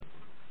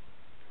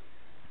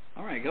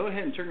All right, go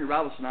ahead and turn your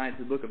Bibles tonight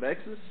to the book of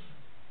Exodus.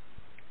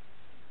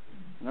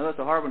 I know that's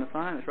a hard one to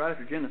find. It's right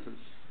after Genesis,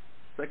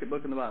 second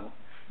book in the Bible.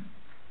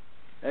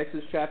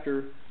 Exodus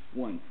chapter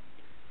 1.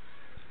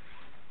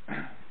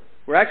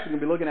 We're actually going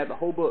to be looking at the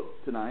whole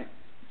book tonight,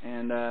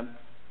 and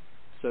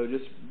so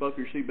just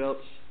buckle your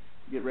seatbelts,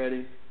 get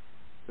ready,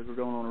 because we're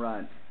going on a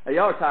ride. Hey,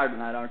 y'all are tired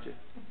tonight, aren't you?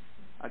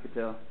 I could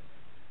tell.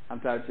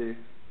 I'm tired too.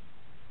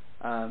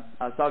 I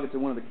was talking to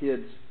one of the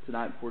kids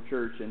tonight before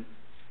church,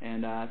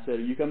 and I said,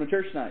 "Are you coming to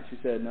church tonight?" She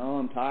said, "No,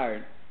 I'm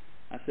tired."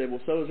 I said, "Well,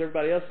 so is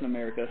everybody else in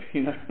America,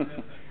 you know."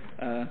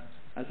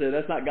 I said,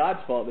 "That's not God's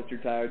fault that you're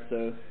tired."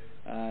 So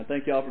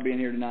thank y'all for being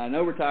here tonight. I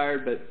know we're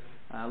tired, but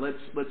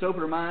let's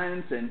open our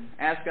minds and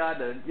ask God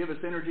to give us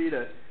energy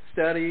to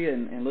study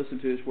and listen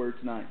to His Word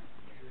tonight.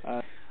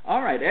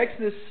 All right,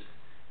 Exodus,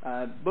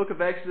 book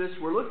of Exodus.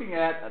 We're looking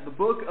at the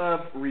book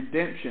of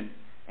redemption,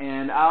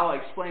 and I'll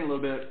explain a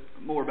little bit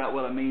more about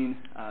what I mean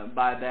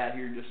by that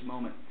here in just a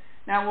moment.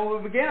 Now,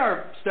 when we began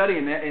our study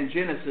in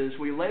Genesis,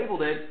 we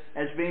labeled it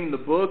as being the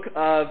book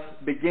of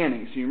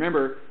beginnings. You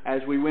remember,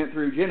 as we went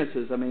through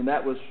Genesis, I mean,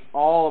 that was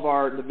all of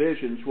our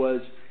divisions.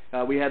 Was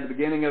we had the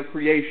beginning of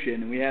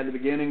creation, and we had the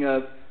beginning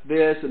of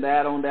this and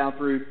that on down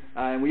through,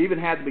 and we even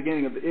had the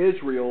beginning of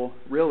Israel.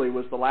 Really,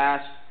 was the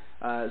last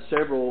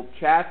several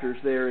chapters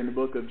there in the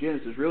book of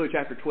Genesis. Really,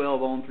 chapter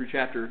 12 on through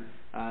chapter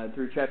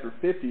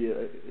 50.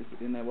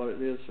 Isn't that what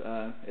it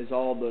is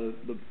all the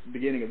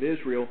beginning of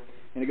Israel.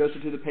 And it goes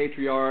into the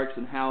patriarchs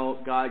and how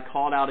God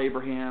called out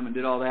Abraham and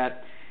did all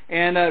that.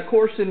 And, of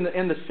course, in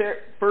the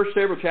first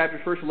several chapters,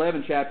 first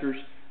 11 chapters,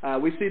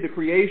 we see the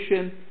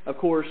creation. Of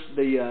course,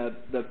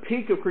 the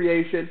peak of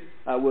creation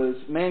was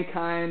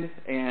mankind,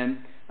 and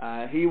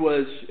he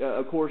was,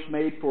 of course,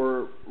 made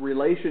for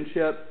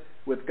relationship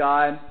with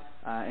God.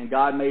 And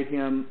God made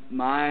him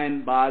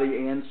mind,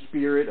 body, and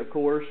spirit, of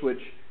course, which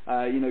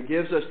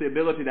gives us the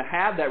ability to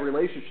have that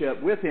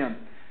relationship with Him.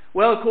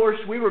 Well, of course,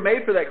 we were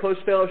made for that close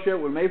fellowship.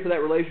 We were made for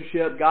that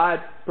relationship.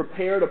 God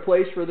prepared a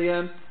place for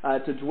them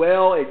to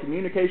dwell in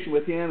communication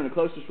with Him and a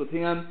closeness with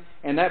Him.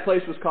 And that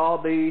place was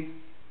called the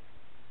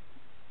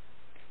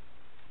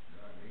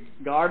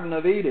Garden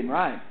of Eden,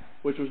 right,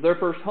 which was their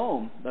first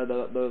home.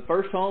 The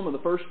first home of the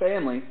first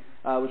family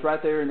was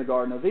right there in the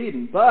Garden of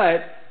Eden.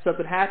 But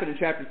something happened in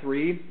chapter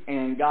 3,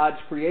 and God's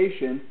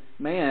creation,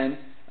 man,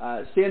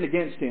 sinned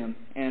against Him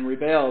and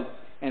rebelled.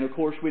 And, of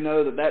course, we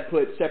know that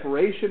put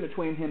separation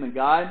between Him and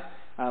God.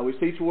 We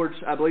see towards,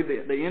 I believe,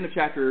 the end of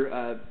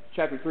chapter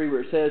 3 where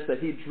it says that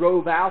He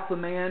drove out the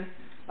man.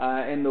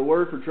 And the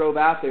word for drove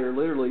out there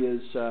literally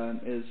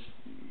is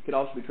could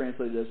also be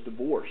translated as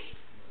divorce.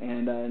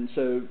 And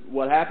so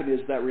what happened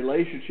is that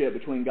relationship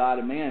between God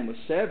and man was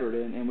severed.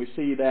 And we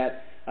see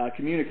that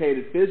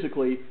communicated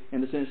physically in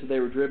the sense that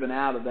they were driven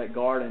out of that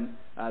garden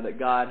that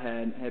God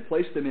had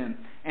placed them in.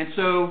 And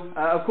so,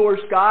 of course,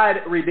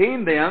 God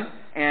redeemed them.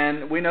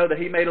 And we know that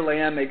He made a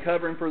lamb, made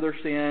covering for their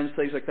sins,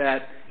 things like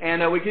that.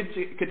 And we could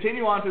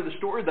continue on through the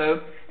story,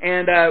 though.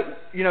 And,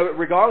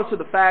 regardless of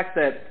the fact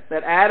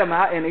that Adam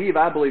and Eve,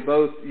 I believe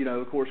both,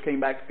 of course, came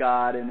back to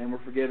God and were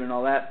forgiven and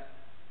all that.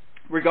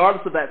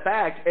 Regardless of that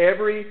fact,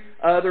 every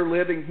other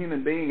living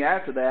human being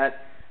after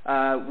that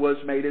was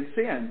made in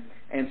sin.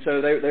 And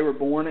so they were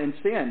born in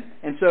sin.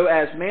 And so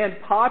as man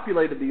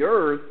populated the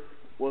earth,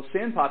 well,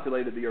 sin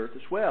populated the earth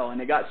as well.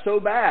 And it got so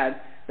bad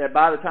that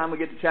by the time we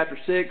get to chapter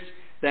 6,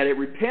 that it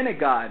repented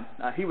God.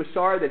 He was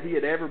sorry that He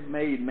had ever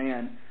made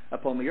man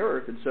upon the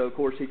earth. And so, of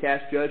course, He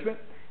cast judgment.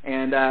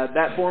 And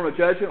that form of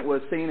judgment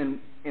was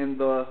seen in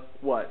the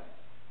what?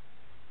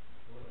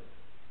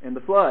 In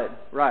the flood,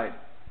 right.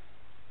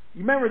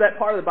 You remember that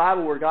part of the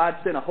Bible where God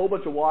sent a whole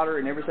bunch of water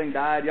and everything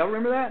died? Y'all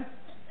remember that?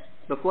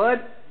 The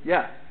flood?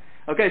 Yeah.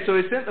 Okay, so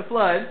He sent the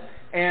flood.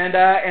 And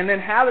then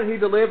how did He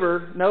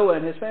deliver Noah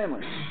and his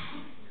family?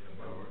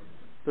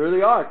 Through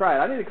the ark, right.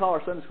 I need to call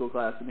our Sunday school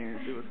class in here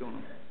and see what's going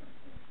on.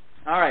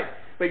 All right.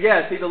 But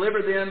yes, He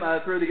delivered them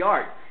through the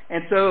ark.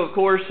 And so, of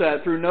course,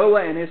 through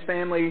Noah and his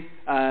family,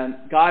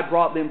 God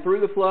brought them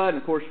through the flood. And,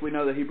 of course, we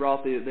know that He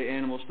brought the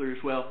animals through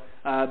as well.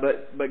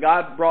 But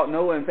God brought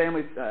Noah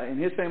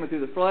and his family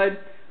through the flood.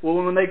 Well,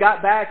 when they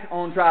got back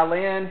on dry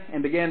land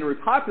and began to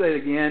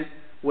repopulate again,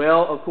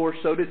 well, of course,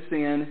 so did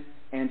sin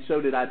and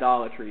so did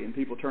idolatry. And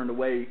people turned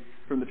away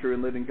from the true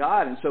and living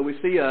God. And so we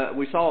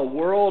saw a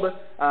world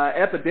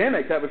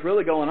epidemic that was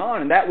really going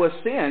on, and that was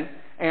sin.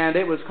 And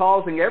it was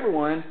causing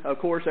everyone, of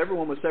course,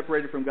 everyone was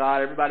separated from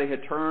God. Everybody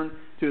had turned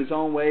to his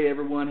own way.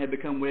 Everyone had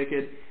become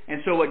wicked.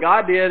 And so what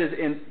God did is,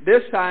 in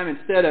this time,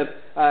 instead of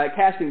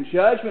casting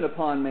judgment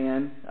upon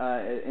man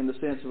in the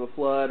sense of a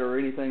flood or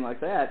anything like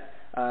that,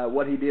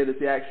 what He did is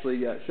He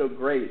actually showed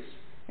grace.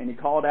 And He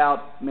called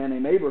out a man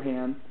named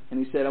Abraham, and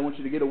He said, "I want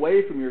you to get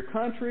away from your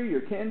country,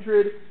 your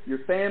kindred, your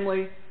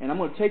family, and I'm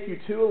going to take you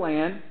to a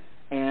land,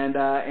 and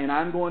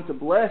I'm going to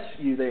bless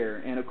you there."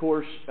 And, of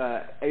course,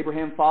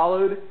 Abraham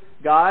followed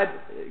God's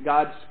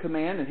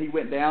command, and he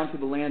went down to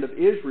the land of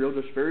Israel,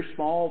 just a very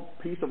small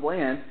piece of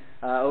land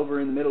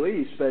over in the Middle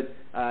East. But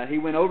he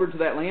went over to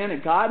that land,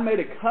 and God made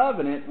a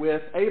covenant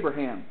with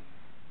Abraham.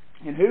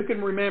 And who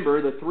can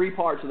remember the three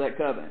parts of that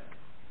covenant?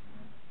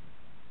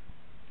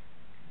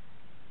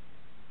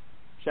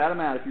 Shout them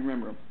out if you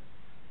remember them.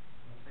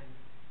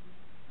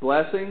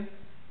 Blessing.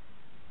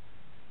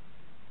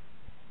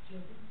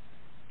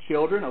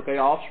 Children, okay,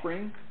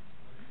 offspring.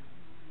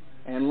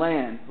 And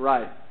land,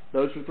 right.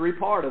 Those were three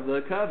parts of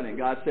the covenant.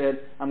 God said,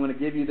 I'm going to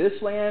give you this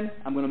land,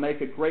 I'm going to make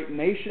a great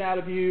nation out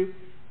of you,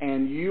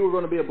 and you are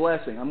going to be a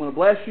blessing. I'm going to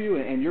bless you,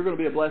 and you're going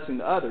to be a blessing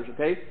to others,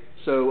 okay?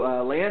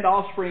 So land,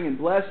 offspring, and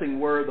blessing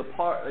were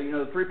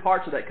the three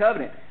parts of that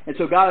covenant. And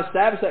so God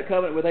established that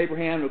covenant with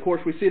Abraham, and of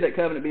course we see that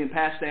covenant being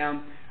passed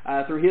down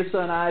through his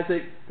son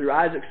Isaac, through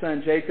Isaac's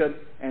son Jacob,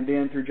 and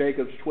then through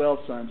Jacob's 12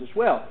 sons as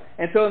well.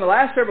 And so in the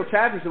last several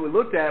chapters that we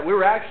looked at, we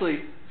were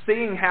actually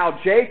seeing how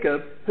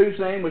Jacob, whose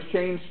name was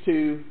changed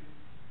to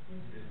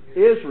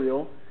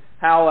Israel,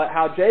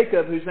 how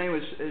Jacob, whose name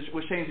was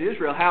changed to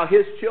Israel, how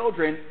his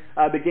children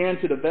began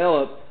to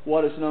develop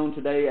what is known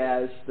today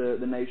as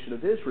the nation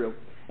of Israel.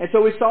 And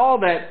so we saw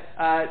that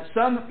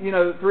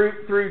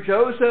through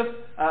Joseph,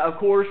 of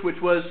course, which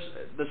was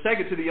the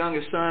second to the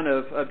youngest son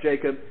of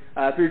Jacob,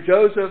 through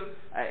Joseph,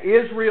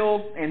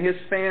 Israel and his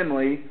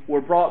family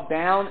were brought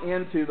down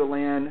into the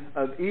land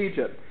of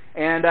Egypt.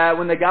 And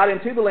when they got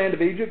into the land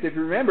of Egypt, if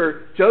you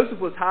remember, Joseph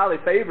was highly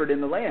favored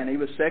in the land. He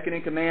was second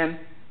in command.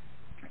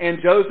 And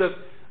Joseph,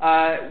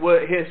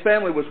 his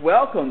family was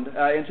welcomed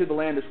into the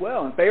land as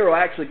well. And Pharaoh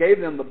actually gave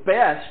them the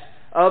best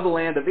of the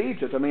land of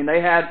Egypt. I mean, they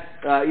had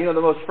the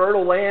most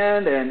fertile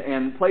land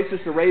and places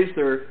to raise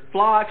their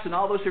flocks and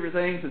all those different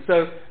things. And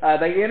so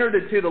they entered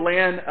into the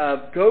land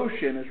of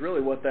Goshen, is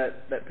really what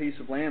that piece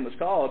of land was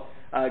called,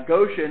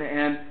 Goshen.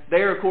 And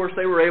there, of course,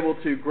 they were able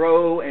to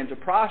grow and to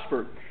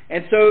prosper.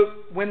 And so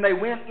when they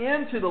went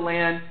into the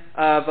land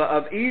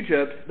of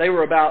Egypt, they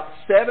were about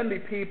 70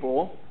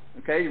 people.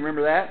 Okay, you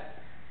remember that?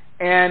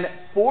 And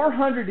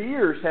 400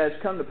 years has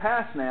come to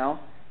pass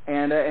now,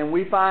 and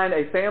we find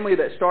a family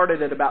that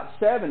started at about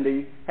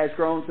 70 has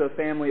grown to a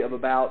family of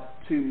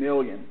about 2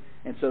 million.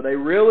 And so they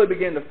really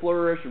begin to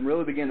flourish and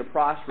really begin to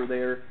prosper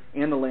there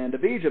in the land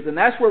of Egypt. And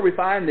that's where we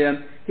find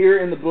them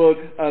here in the book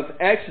of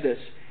Exodus.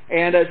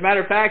 And as a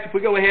matter of fact, if we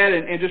go ahead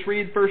and just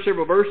read the first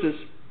several verses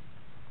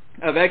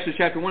of Exodus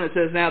chapter 1, it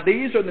says, Now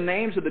these are the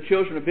names of the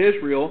children of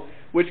Israel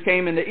which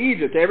came into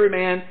Egypt. Every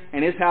man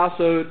and his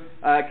household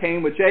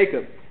came with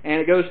Jacob. And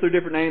it goes through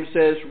different names. It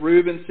says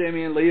Reuben,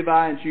 Simeon,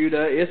 Levi, and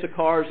Judah,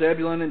 Issachar,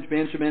 Zebulun, and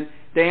Benjamin,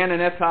 Dan,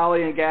 and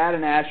Naphtali, and Gad,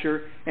 and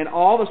Asher. And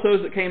all the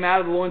souls that came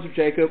out of the loins of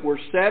Jacob were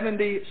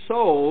 70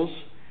 souls,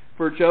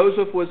 for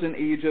Joseph was in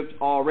Egypt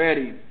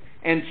already.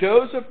 And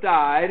Joseph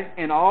died,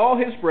 and all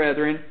his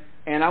brethren,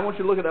 and I want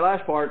you to look at that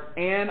last part,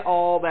 and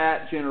all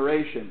that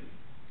generation.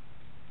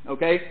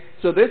 Okay,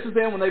 so this is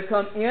them when they've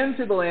come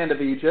into the land of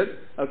Egypt,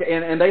 okay,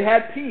 and they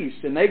had peace,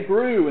 and they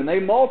grew, and they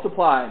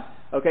multiplied,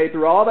 okay,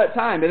 through all that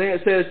time. And then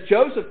it says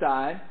Joseph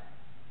died,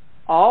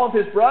 all of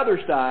his brothers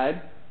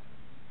died,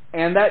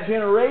 and that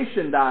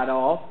generation died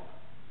off,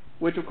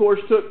 which of course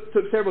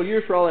took several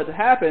years for all that to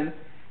happen.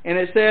 And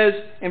it says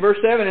in verse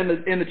 7,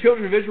 and the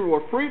children of Israel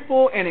were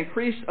fruitful and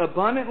increased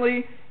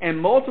abundantly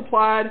and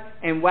multiplied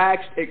and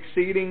waxed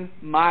exceeding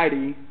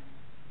mighty,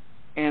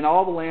 and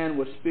all the land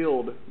was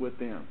filled with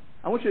them.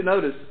 I want you to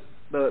notice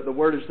the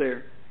word is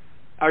there.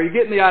 Are you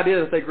getting the idea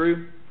that they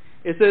grew?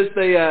 It says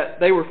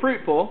they were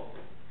fruitful.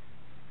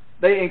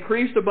 They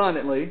increased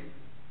abundantly.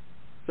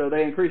 So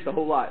they increased a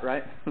whole lot,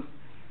 right?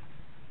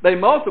 They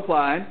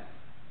multiplied.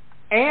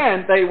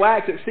 And they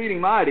waxed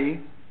exceeding mighty.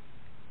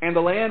 And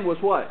the land was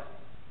what?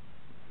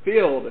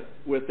 Filled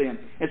with them.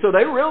 And so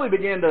they really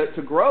began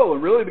to grow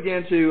and really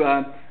began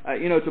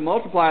to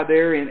multiply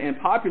there and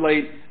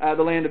populate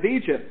the land of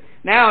Egypt.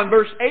 Now in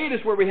verse 8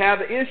 is where we have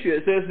the issue.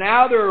 It says,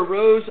 Now there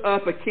arose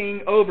up a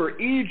king over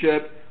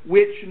Egypt,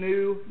 which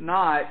knew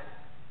not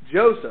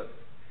Joseph.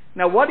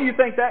 Now what do you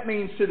think that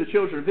means to the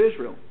children of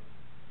Israel?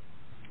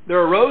 There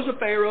arose a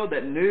Pharaoh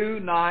that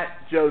knew not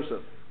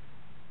Joseph.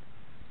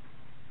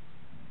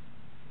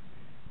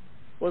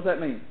 What does that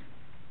mean?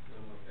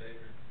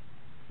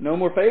 No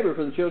more favor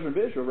for the children of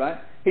Israel, right?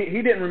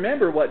 He didn't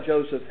remember what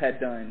Joseph had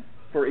done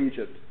for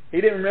Egypt. He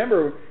didn't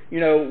remember,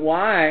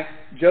 why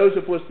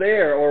Joseph was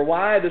there or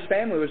why this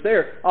family was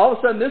there. All of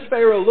a sudden, this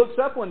Pharaoh looks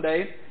up one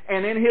day,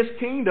 and in his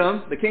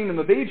kingdom, the kingdom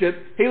of Egypt,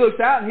 he looks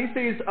out and he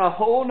sees a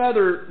whole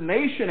other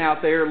nation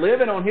out there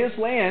living on his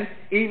land,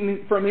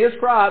 eating from his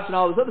crops and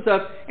all this other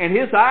stuff, and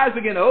his eyes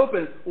begin to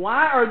open.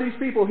 Why are these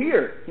people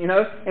here?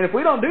 And if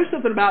we don't do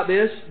something about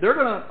this, they're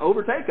going to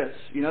overtake us.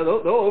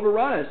 They'll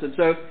overrun us. And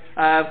so,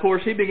 of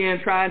course, he began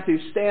trying to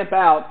stamp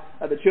out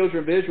the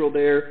children of Israel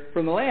there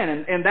from the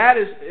land. And that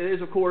is,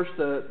 of course,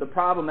 the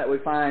problem that we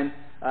find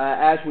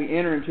as we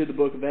enter into the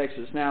book of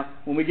Exodus. Now,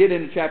 when we get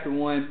into chapter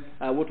 1,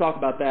 we'll talk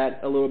about that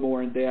a little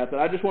more in depth. But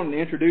I just wanted to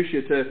introduce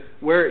you to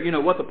where,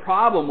 what the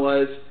problem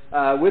was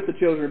with the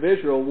children of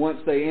Israel once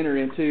they enter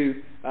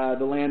into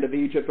the land of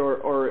Egypt,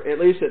 or at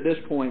least at this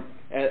point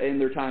in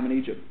their time in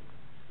Egypt.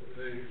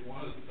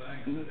 One of the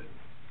things that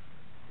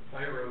the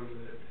Pharaoh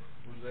that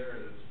was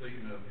there, that's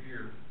speaking of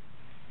here,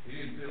 he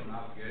didn't feel an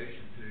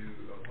obligation to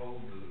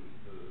uphold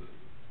the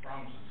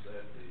promises that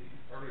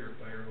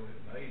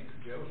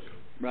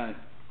Right.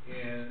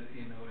 And,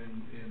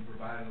 in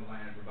providing the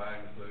land,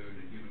 providing the food,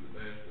 and giving the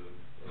best of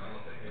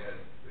what they had,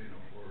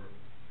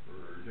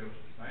 for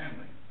Joseph's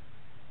family.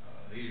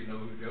 He didn't know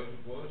who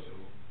Joseph was, so,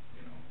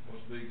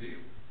 what's the big deal?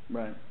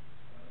 Right.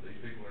 These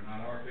people are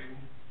not our people.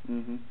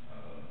 Mm-hmm.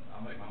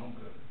 I'll make my own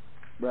covenant.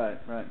 Right,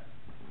 right.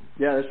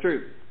 Yeah, that's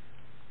true.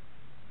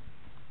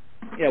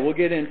 Yeah, we'll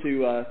get into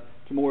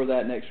to more of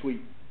that next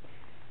week.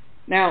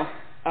 Now,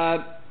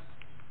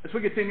 as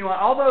we continue on,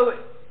 although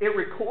it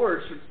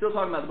records, we're still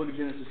talking about the book of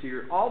Genesis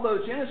here,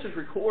 although Genesis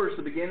records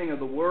the beginning of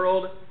the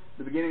world,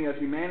 the beginning of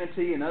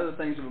humanity, and other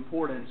things of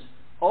importance,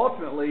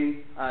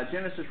 ultimately,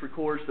 Genesis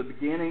records the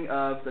beginning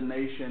of the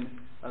nation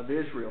of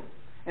Israel.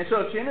 And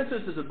so if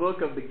Genesis is a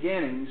book of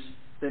beginnings,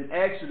 then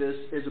Exodus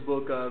is a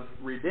book of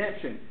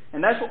redemption.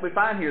 And that's what we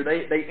find here.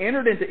 They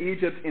entered into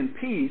Egypt in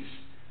peace,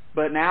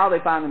 but now they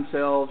find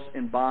themselves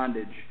in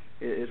bondage,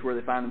 is where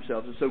they find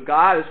themselves. And so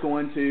God is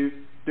going to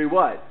do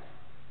what?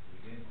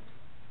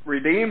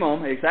 Redeem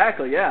them,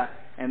 exactly, yeah.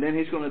 And then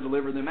He's going to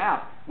deliver them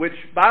out. Which,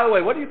 by the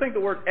way, what do you think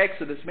the word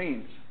Exodus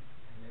means?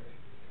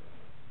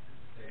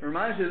 It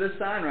reminds you of this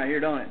sign right here,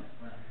 don't it?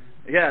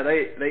 Yeah,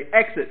 they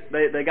exit.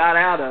 They got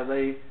out of.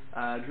 They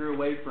drew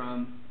away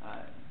from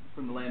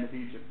the land of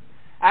Egypt.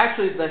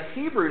 Actually, the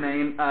Hebrew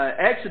name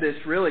Exodus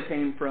really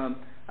came from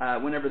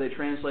whenever they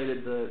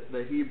translated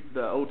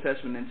the Old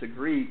Testament into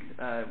Greek,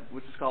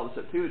 which is called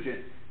the Septuagint.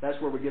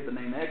 That's where we get the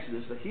name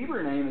Exodus. The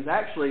Hebrew name is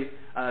actually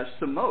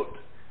Samot,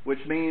 which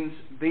means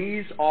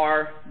these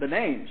are the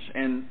names.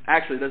 And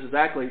actually, that's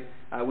exactly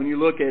when you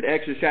look at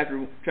Exodus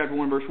chapter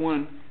 1, verse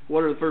 1.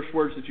 What are the first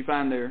words that you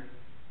find there?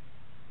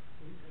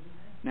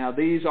 Now,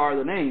 these are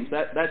the names.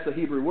 That's the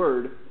Hebrew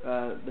word,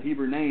 the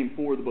Hebrew name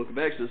for the book of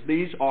Exodus.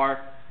 These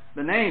are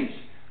the names.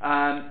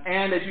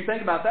 And as you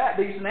think about that,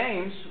 these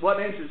names, what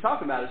names it's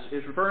talking about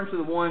is referring to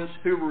the ones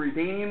who were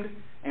redeemed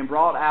and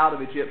brought out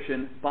of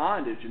Egyptian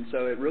bondage. And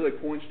so it really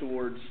points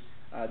towards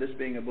this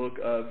being a book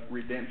of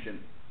redemption.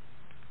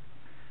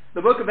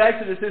 The book of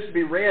Exodus is to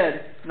be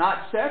read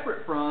not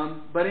separate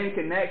from, but in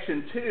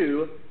connection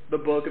to the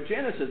book of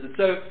Genesis. And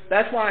so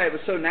that's why it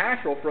was so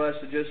natural for us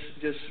to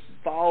just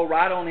follow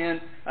right on in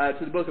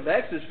to the book of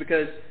Exodus,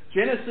 because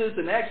Genesis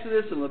and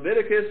Exodus and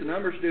Leviticus and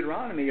Numbers and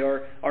Deuteronomy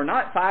are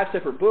not five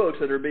separate books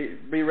that are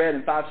be read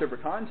in five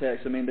separate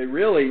contexts. I mean, they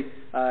really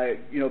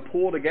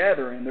pull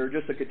together, and they're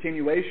just a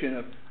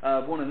continuation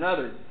of one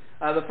another.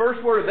 The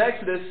first word of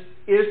Exodus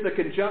is the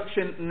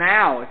conjunction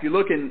now. If you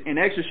look in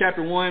Exodus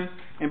chapter 1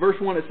 and verse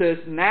 1, it says,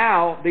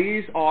 "Now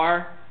these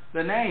are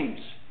the names."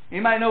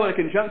 Anybody know what a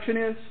conjunction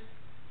is?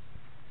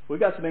 We've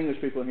got some English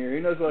people in here.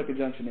 Who knows what a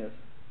conjunction is?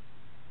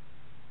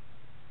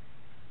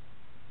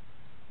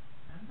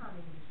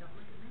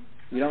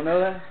 You don't know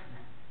that?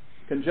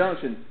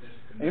 Conjunction.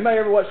 Anybody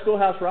ever watch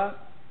Schoolhouse Rock?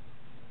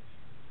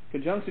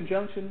 Conjunction,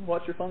 junction,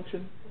 what's your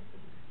function?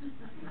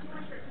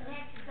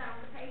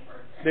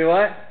 Do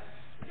what?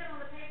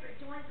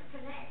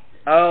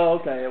 Oh,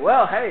 okay.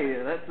 Well,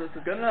 hey,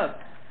 that's good enough.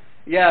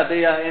 Yeah,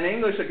 in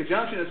English, a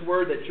conjunction is a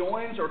word that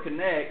joins or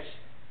connects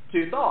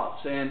two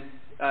thoughts. And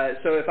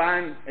so if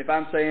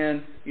I'm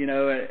saying,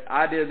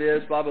 I did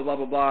this, blah blah blah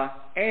blah blah,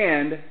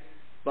 and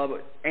blah blah,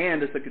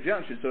 and it's a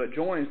conjunction, so it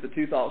joins the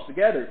two thoughts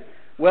together.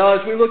 Well,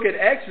 as we look at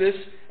Exodus,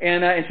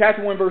 and in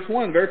chapter 1, verse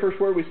 1, the very first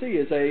word we see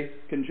is a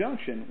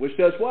conjunction, which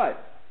does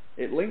what?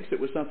 It links it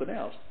with something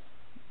else.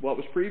 What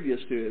was previous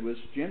to it was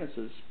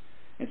Genesis.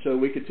 And so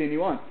we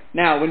continue on.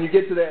 Now, when you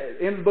get to the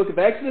end of the book of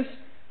Exodus,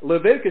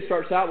 Leviticus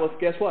starts out with,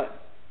 guess what?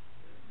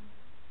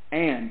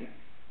 And.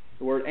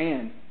 The word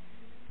and.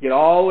 Get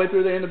all the way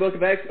through the end of the book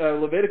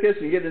of Leviticus,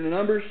 and you get into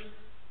Numbers,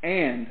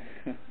 and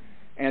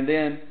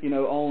then,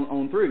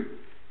 on through.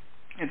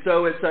 And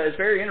so it's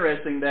very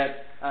interesting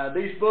that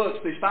these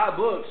five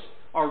books,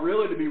 are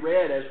really to be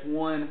read as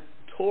one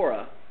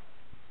Torah,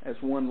 as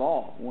one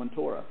law, one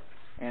Torah.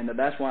 And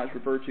that's why it's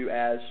referred to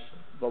as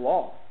the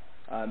law.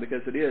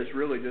 Because it is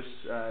really just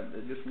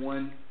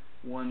one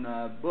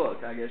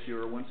book, I guess,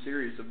 or one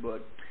series of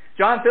books.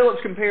 John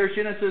Phillips compares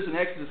Genesis and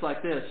Exodus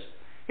like this.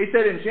 He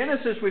said, in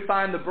Genesis we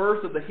find the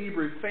birth of the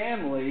Hebrew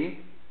family,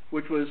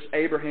 which was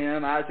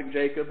Abraham, Isaac,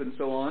 Jacob, and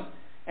so on.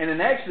 And in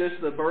Exodus,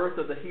 the birth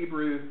of the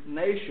Hebrew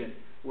nation,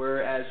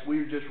 where, as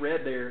we just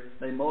read there,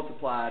 they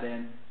multiplied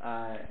and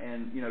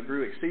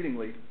grew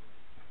exceedingly.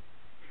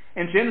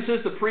 In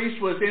Genesis, the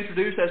priest was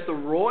introduced as the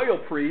royal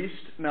priest,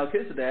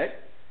 Melchizedek.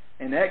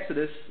 In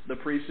Exodus, the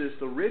priest is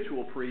the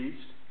ritual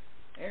priest,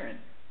 Aaron.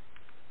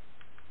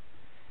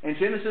 In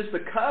Genesis,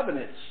 the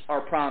covenants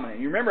are prominent.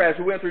 You remember, as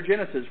we went through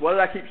Genesis, what did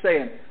I keep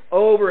saying?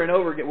 Over and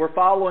over again, we're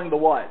following the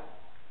what?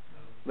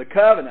 The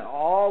covenant,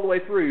 all the way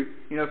through,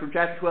 from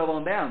chapter 12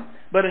 on down.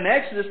 But in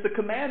Exodus, the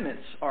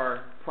commandments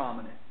are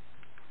prominent.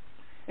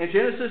 In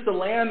Genesis, the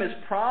lamb is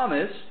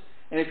promised.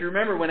 And if you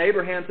remember, when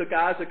Abraham took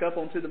Isaac up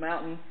onto the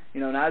mountain,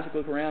 and Isaac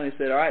looked around and he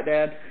said, "All right,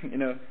 Dad,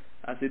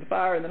 I see the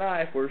fire and the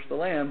knife. Where's the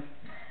lamb?"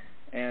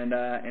 And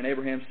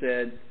Abraham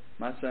said,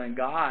 "My son,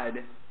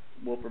 God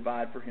will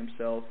provide for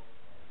himself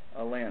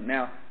a lamb."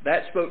 Now,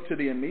 that spoke to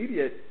the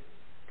immediate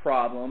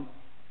problem,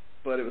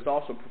 but it was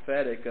also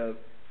prophetic of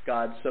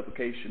God's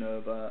supplication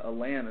of a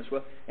lamb as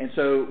well. And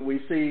so we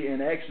see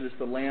in Exodus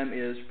the lamb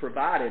is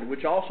provided,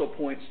 which also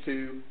points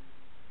to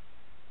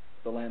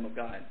the Lamb of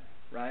God,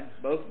 right?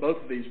 Both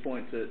of these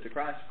point to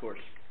Christ, of course.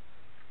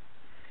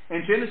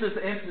 In Genesis,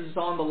 the emphasis is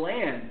on the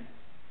land.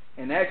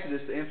 In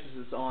Exodus, the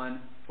emphasis is on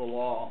the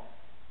law.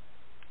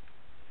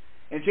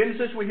 In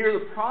Genesis, we hear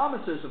the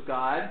promises of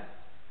God,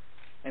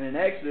 and in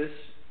Exodus,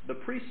 the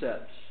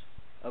precepts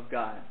of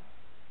God.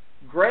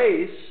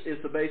 Grace is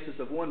the basis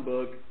of one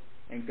book,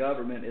 and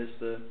government is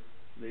the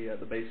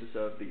basis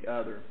of the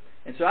other.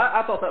 And so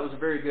I thought that was a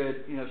very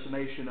good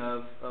summation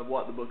of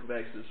what the book of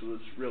Exodus was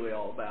really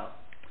all about.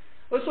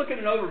 Let's look at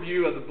an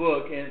overview of the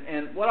book,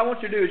 and what I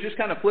want you to do is just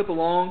kind of flip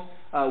along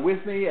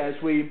with me as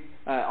we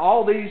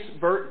all these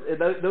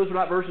those are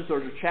not verses,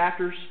 those are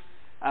chapters.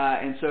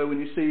 And so when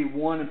you see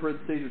 1 in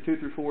parentheses or 2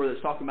 through 4,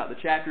 that's talking about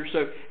the chapters.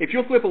 So if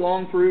you'll flip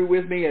along through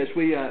with me as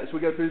we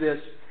go through this,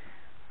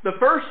 the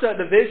first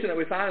division that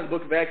we find in the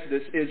book of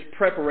Exodus is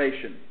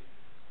preparation.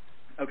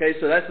 Okay,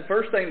 so that's the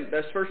first thing.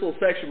 That's the first little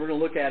section we're going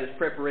to look at is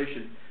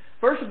preparation.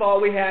 First of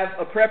all, we have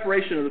a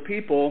preparation of the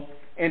people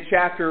in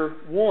chapter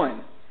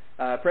 1.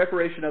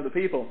 Preparation of the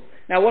people.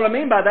 Now, what I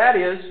mean by that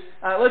is,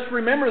 let's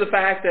remember the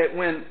fact that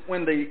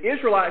when the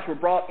Israelites were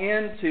brought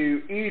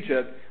into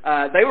Egypt,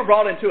 they were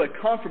brought into a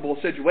comfortable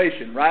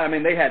situation, right? I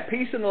mean, they had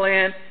peace in the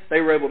land.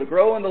 They were able to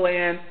grow in the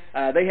land.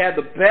 They had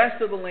the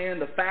best of the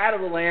land, the fat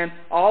of the land,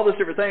 all those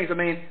different things. I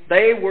mean,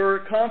 they were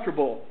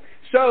comfortable.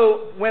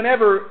 So,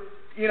 whenever,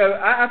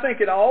 I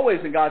think it always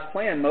in God's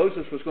plan,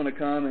 Moses was going to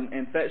come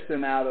and fetch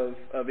them out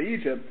of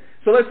Egypt.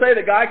 So let's say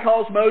the guy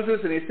calls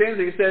Moses and he sends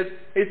him.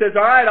 He says,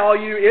 all right, all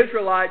you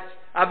Israelites,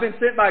 I've been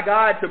sent by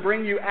God to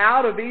bring you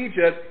out of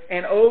Egypt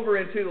and over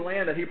into the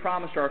land that He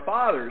promised our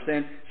fathers.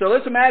 And so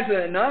let's imagine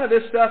that none of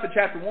this stuff in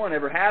chapter 1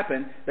 ever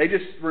happened. They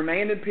just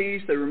remained in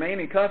peace. They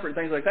remained in comfort and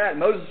things like that. And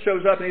Moses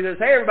shows up and he says,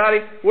 hey, everybody,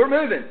 we're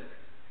moving.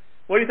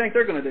 What do you think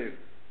they're going to do?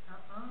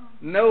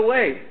 No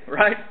way,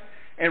 right?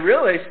 And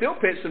really, they still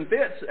pitched some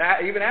fits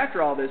even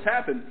after all this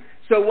happened.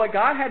 So what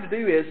God had to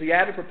do is He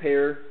had to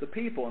prepare the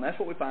people, and that's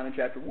what we find in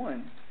chapter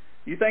 1.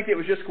 You think it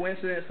was just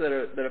coincidence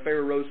that a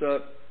Pharaoh rose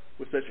up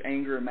with such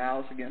anger and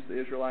malice against the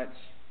Israelites?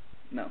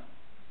 No.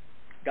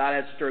 God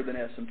had to stir the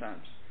nest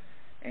sometimes,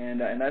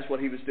 and that's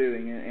what He was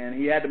doing, and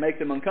He had to make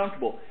them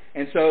uncomfortable.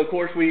 And so, of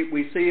course,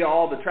 we see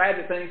all the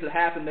tragic things that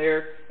happened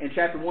there in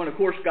chapter 1. Of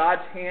course,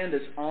 God's hand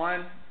is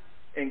on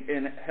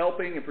in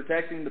helping and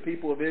protecting the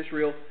people of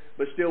Israel,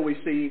 but still we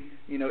see,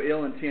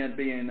 ill intent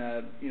being,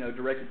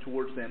 directed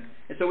towards them.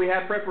 And so we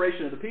have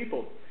preparation of the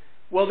people.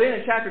 Well, then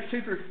in chapters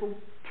 2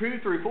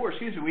 through 4,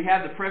 we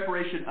have the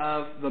preparation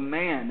of the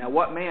man. Now,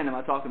 what man am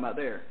I talking about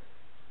there?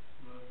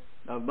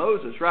 Of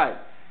Moses, right.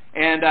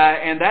 And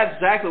that's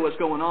exactly what's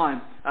going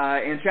on.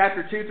 In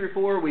chapter 2 through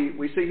 4,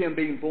 we see him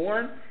being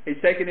born. He's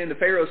taken into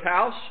Pharaoh's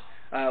house.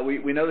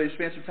 We know that he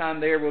spent some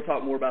time there. We'll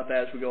talk more about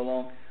that as we go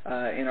along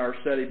in our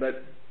study.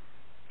 But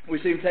we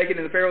see him taken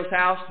into Pharaoh's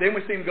house. Then we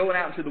see him going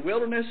out into the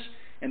wilderness.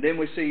 And then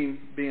we see him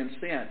being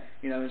sent.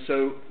 And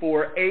so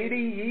for 80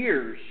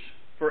 years,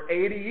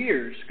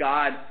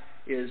 God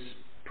is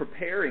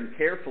preparing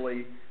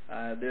carefully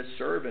this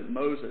servant,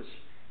 Moses.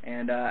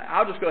 And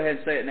I'll just go ahead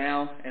and say it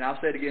now, and I'll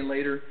say it again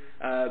later.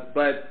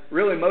 But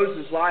really,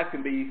 Moses' life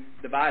can be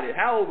divided.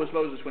 How old was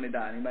Moses when he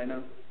died? Anybody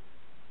know?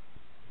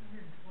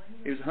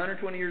 120. He was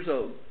 120 years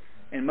old.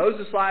 And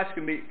Moses' life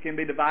can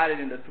be divided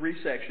into 3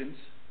 sections.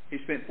 He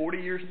spent 40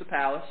 years at the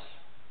palace,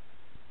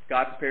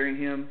 God preparing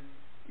him,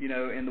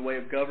 in the way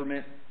of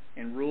government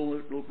and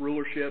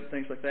rulership,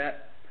 things like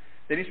that.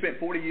 Then he spent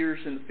 40 years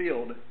in the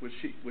field with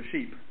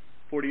sheep,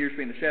 40 years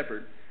being the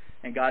shepherd.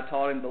 And God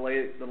taught him the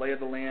lay of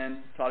the land,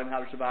 taught him how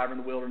to survive in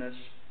the wilderness,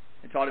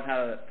 and taught him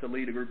how to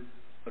lead a group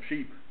of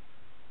sheep.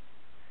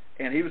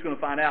 And he was going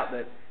to find out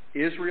that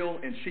Israel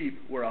and sheep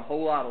were a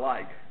whole lot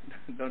alike,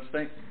 don't you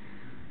think?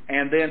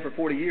 And then for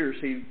 40 years,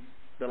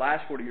 the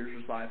last 40 years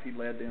of his life, he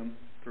led them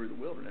through the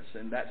wilderness.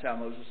 And that's how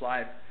Moses'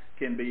 life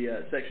can be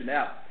sectioned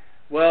out.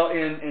 Well,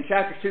 in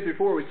chapters 2 through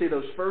 4, we see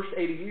those first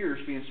 80 years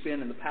being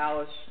spent in the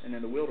palace and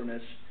in the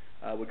wilderness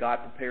with God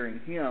preparing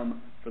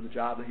him for the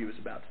job that he was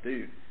about to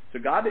do. So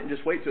God didn't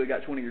just wait till he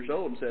got 20 years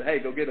old and said, hey,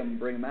 go get him and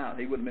bring him out.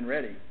 He wouldn't have been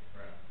ready.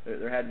 Right.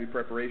 There had to be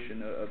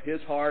preparation of his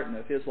heart and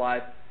of his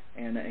life,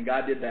 and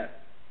God did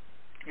that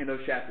in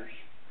those chapters.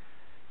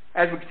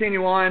 As we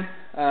continue on,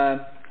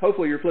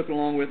 hopefully you're flipping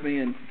along with me,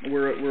 and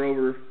we're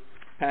over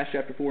past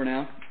chapter 4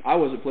 now. I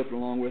wasn't flipping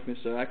along with me,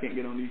 so I can't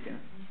get on you can.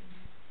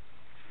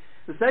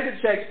 The second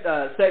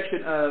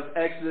section of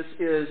Exodus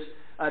is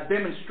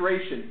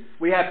demonstration.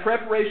 We have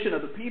preparation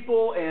of the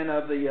people and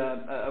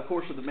of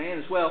course, of the man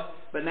as well.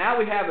 But now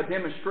we have a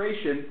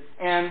demonstration,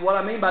 and what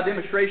I mean by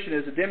demonstration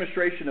is a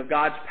demonstration of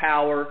God's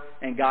power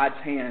and God's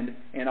hand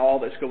in all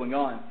that's going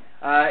on.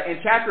 In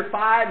chapter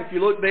 5, if you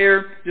look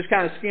there, just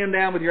kind of skim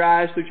down with your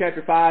eyes through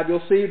chapter 5, you'll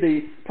see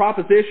the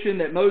proposition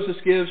that Moses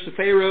gives to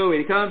Pharaoh.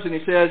 And he comes and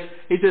he says,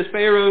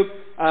 Pharaoh,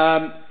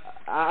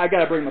 I got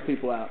to bring my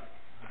people out.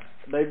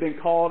 They've been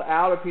called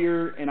out of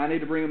here, and I need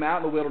to bring them out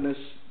in the wilderness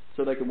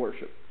so they can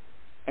worship.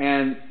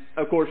 And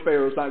of course,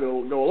 Pharaoh's not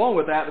going to go along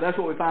with that, but that's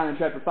what we find in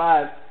chapter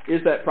 5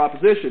 is that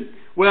proposition.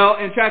 Well,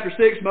 in chapter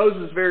 6,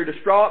 Moses is very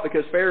distraught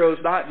because Pharaoh's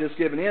not just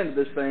giving in to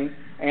this thing,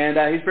 and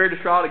he's very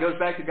distraught. He goes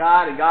back to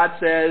God, and God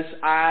says,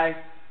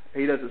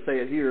 he doesn't say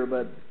it here,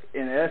 but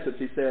in essence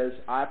he says,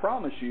 I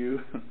promise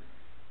you,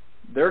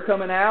 they're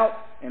coming out,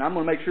 and I'm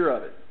going to make sure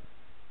of it.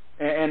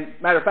 And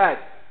matter of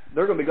fact,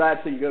 they're going to be glad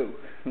to see you go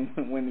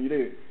when you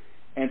do.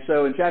 And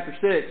so in chapter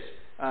 6,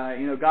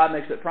 God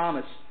makes that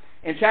promise.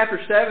 In chapter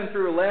 7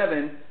 through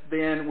 11,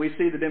 then we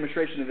see the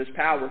demonstration of His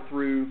power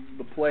through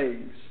the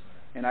plagues.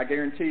 And I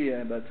guarantee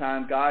you, by the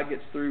time God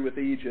gets through with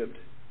Egypt,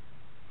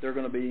 they're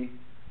going to be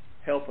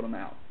helping them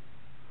out.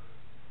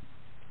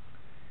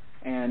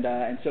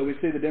 And so we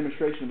see the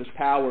demonstration of His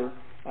power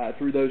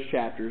through those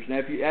chapters. Now,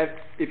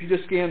 if you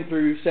just skim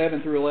through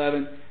 7 through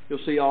 11, you'll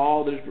see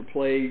all the different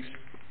plagues.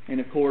 And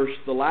of course,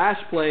 the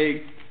last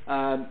plague,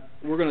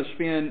 we're going to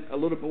spend a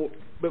little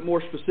bit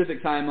more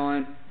specific time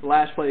on. The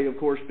last plague, of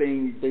course,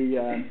 being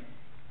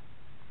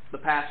the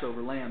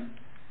Passover lamb,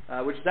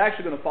 which is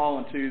actually going to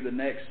fall into the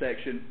next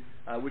section,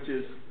 which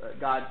is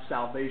God's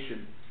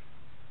salvation.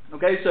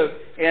 Okay, so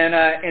in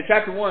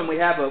chapter 1 we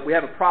have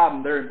a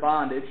problem. They're in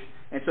bondage,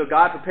 and so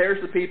God prepares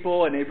the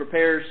people, and He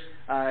prepares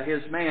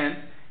His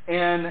man.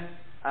 And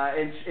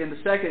in the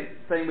second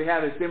thing we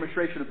have is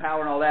demonstration of power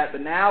and all that.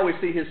 But now we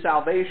see His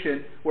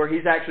salvation, where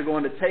He's actually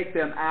going to take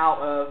them out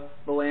of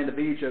the land of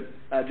Egypt,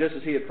 just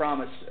as He had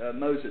promised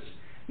Moses.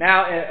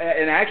 Now,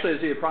 and actually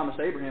as He had promised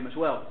Abraham as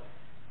well.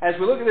 As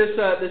we look at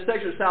this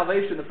section of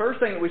salvation, the first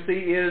thing that we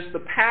see is the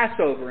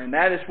Passover, and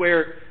that is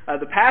where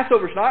the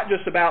Passover is not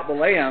just about the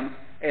lamb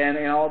and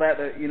all that.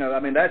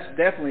 That's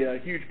definitely a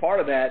huge part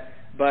of that.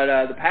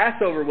 But the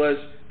Passover was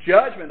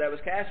judgment that was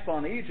cast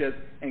upon Egypt,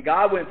 and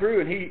God went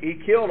through and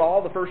He killed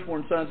all the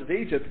firstborn sons of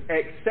Egypt,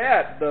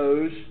 except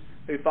those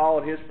who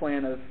followed His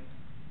plan of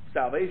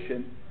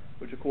salvation,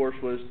 which of course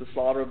was the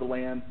slaughter of the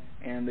lamb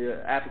and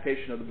the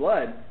application of the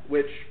blood,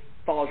 which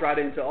falls right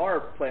into our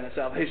plan of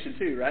salvation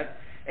too, right?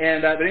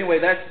 And but anyway,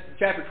 that's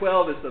chapter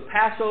 12 is the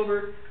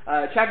Passover.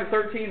 Chapter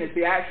 13 is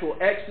the actual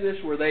Exodus,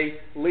 where they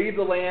leave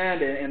the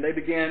land and they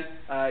begin,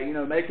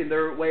 making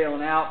their way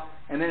on out.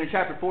 And then in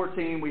chapter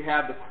 14 we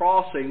have the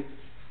crossing.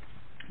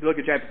 If you look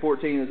at chapter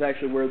 14, is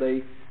actually where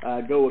they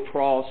go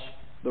across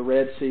the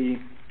Red Sea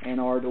and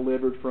are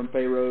delivered from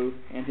Pharaoh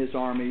and his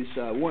armies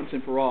once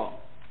and for all.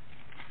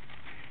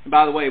 And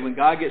by the way, when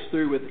God gets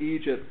through with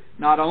Egypt,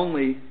 not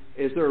only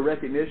is there a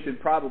recognition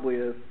probably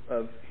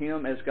of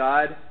Him as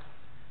God,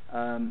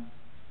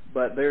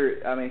 but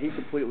He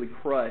completely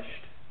crushed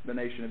the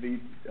nation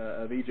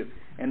of Egypt,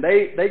 and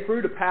they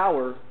grew to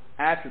power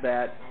after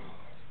that,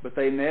 but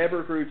they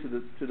never grew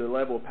to the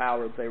level of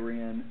power that they were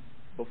in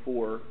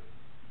before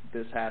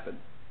this happened,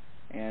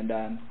 and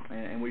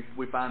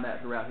we find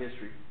that throughout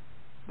history.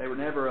 They were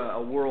never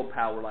a world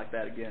power like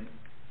that again.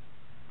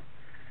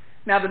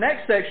 Now, the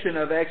next section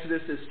of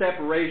Exodus is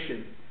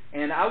separation.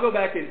 And I'll go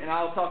back and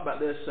I'll talk about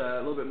this a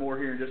little bit more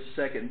here in just a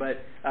second. But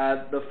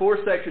the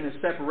fourth section is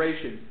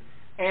separation.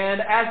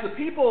 And as the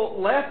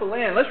people left the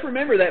land, let's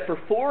remember that for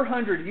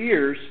 400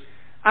 years,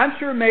 I'm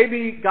sure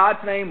maybe God's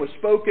name was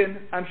spoken.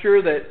 I'm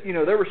sure that,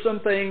 there were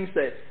some things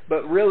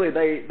but really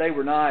they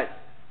were not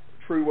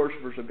true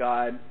worshipers of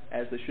God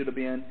as they should have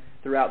been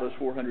throughout those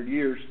 400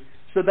 years.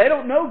 So they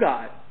don't know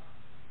God.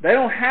 They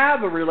don't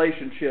have a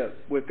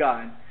relationship with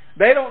God.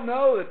 They don't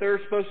know that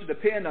they're supposed to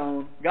depend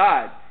on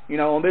God,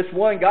 on this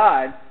one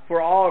God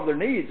for all of their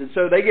needs. And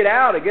so they get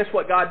out, and guess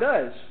what God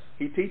does?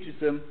 He teaches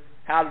them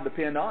how to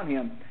depend on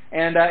Him.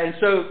 And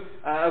so,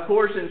 of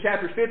course, in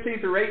chapters 15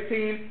 through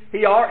 18,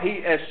 he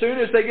as soon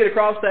as they get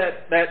across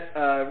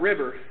that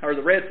river, or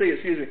the Red Sea, as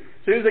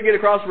soon as they get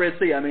across the Red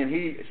Sea,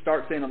 he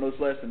starts in on those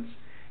lessons.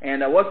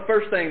 And what's the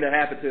first thing that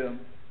happened to them?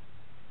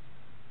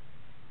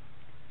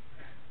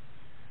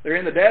 They're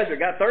in the desert,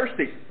 got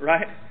thirsty,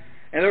 right?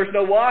 And there was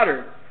no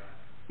water.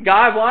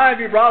 God, why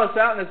have you brought us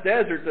out in this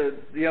desert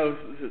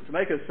to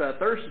make us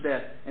thirst to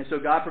death? And so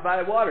God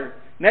provided water.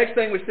 Next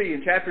thing we see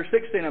in chapter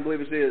 16, I believe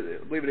it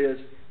is,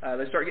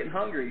 they start getting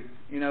hungry.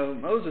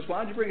 Moses,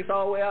 why did you bring us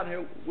all the way out in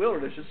the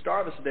wilderness? Just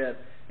starve us to death.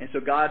 And so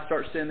God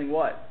starts sending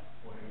what?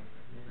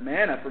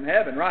 Manna from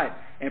heaven, right?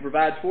 And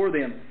provides for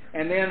them.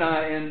 And then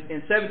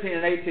in 17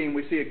 and 18,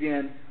 we see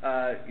again,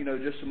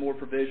 just some more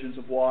provisions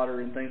of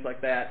water and things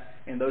like that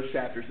in those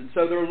chapters. And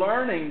so they're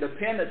learning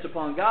dependence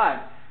upon God.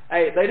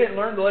 Hey, they didn't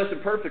learn the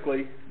lesson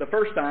perfectly the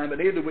first time, but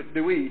neither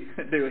do we.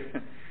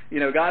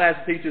 God has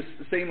to teach us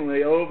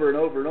seemingly over and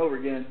over and over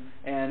again,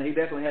 and He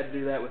definitely had to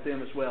do that with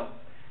them as well.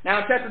 Now,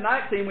 in chapter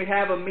 19, we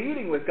have a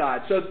meeting with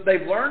God. So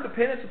they've learned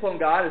dependence upon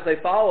God as they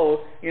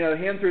follow,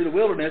 Him through the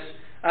wilderness.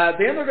 Then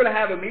they're going to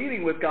have a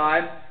meeting with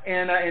God,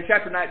 and in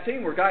chapter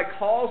 19, where God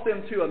calls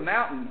them to a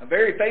mountain, a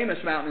very famous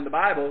mountain in the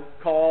Bible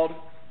called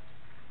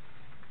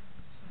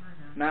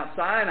Mount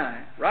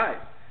Sinai, right?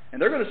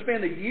 And they're going to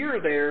spend a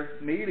year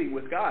there meeting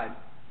with God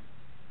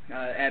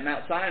at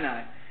Mount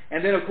Sinai.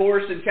 And then, of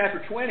course, in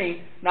chapter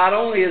 20, not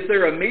only is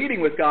there a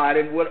meeting with God,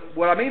 and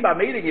what I mean by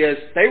meeting is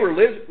they were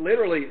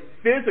literally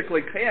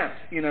physically camped,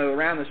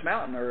 around this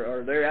mountain,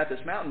 or they're at this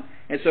mountain.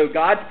 And so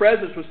God's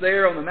presence was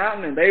there on the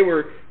mountain, and they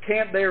were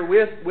camped there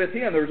with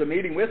Him. There was a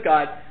meeting with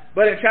God.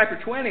 But in chapter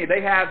 20,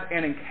 they have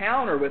an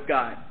encounter with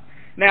God.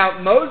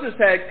 Now, Moses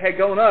had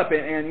gone up,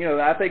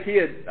 and I think he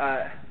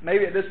had,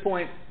 maybe at this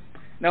point,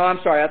 no, I'm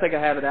sorry, I think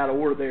I have it out of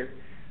order there.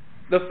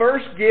 The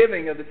first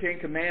giving of the Ten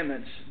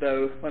Commandments,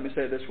 though, let me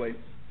say it this way.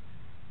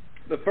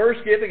 The first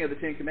giving of the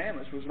Ten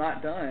Commandments was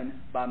not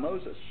done by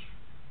Moses.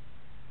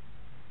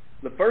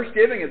 The first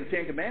giving of the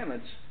Ten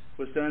Commandments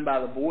was done by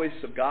the voice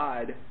of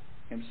God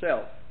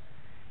Himself.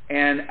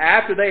 And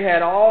after they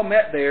had all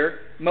met there,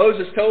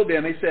 Moses told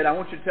them, he said, I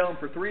want you to tell them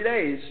for 3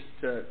 days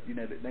to,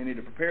 they need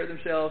to prepare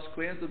themselves,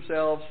 cleanse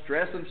themselves,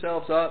 dress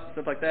themselves up,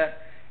 stuff like that,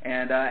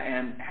 and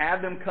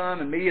have them come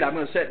and meet. I'm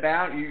going to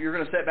you're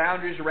going to set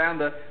boundaries around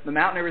the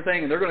mountain and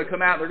everything, and they're going to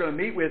come out and they're going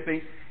to meet with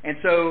me. And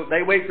so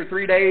they wait for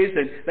 3 days,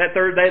 and that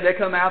third day they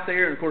come out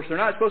there, and of course they're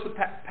not supposed to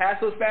pass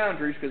those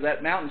boundaries because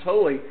that mountain's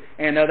holy.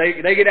 And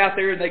they get out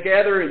there and they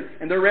gather,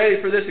 and they're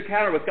ready for this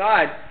encounter with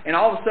God. And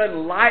all of a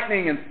sudden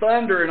lightning and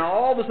thunder and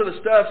all this other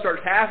stuff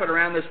starts happening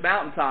around this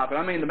mountaintop. And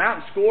I mean the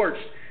mountain's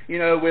scorched,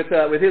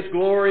 with His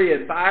glory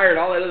and fire and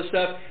all that other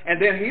stuff.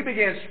 And then He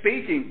began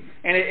speaking,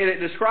 and it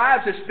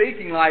describes His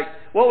speaking like,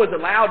 what was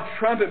a loud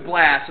trumpet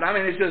blast? And I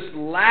mean, it's just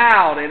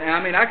loud, and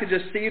I mean, I could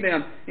just see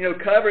them,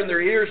 covering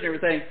their ears and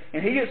everything.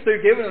 And He gets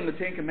through giving them the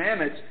Ten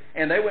Commandments,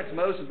 and they went to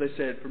Moses. They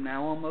said, from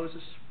now on,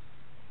 Moses,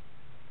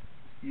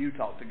 you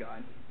talk to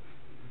God.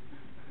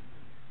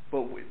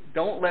 But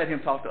don't let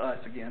Him talk to us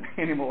again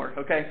anymore,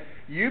 okay?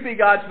 You be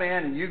God's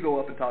man, and you go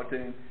up and talk to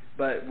Him.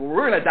 But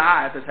we're going to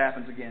die if this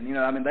happens again.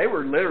 They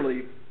were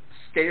literally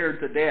scared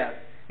to death,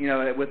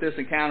 with this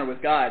encounter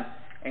with God.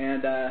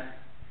 And,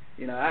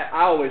 I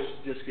always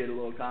just get a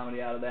little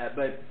comedy out of that.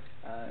 But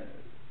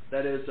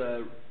that is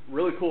a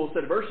really cool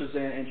set of verses.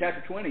 And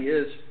chapter 20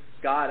 is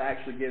God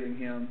actually giving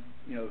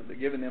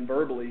them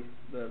verbally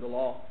the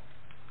law,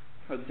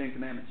 or the Ten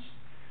Commandments.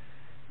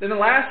 Then the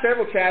last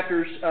several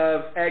chapters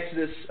of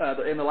Exodus,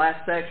 in the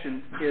last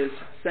section, is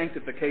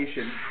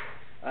sanctification.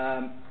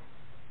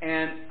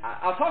 And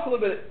I'll talk a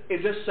little bit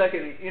in just a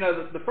second.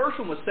 The first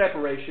one was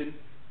separation.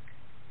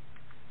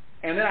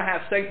 And then I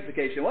have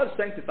sanctification. What does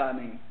sanctify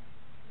mean?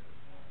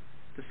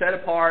 To set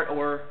apart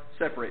or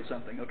separate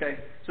something, okay?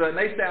 So it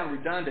may sound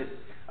redundant,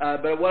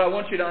 but what I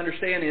want you to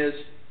understand is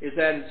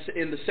that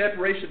in the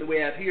separation that we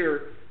have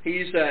here,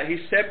 He's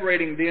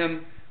separating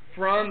them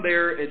from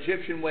their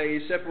Egyptian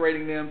ways,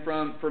 separating them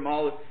from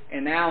all.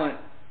 And now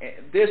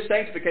this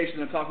sanctification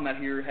that I'm talking about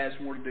here has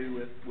more to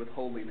do with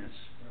holiness.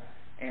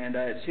 And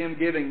it's Him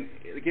giving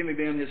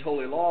them His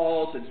holy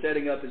laws and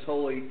setting up His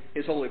holy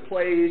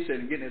place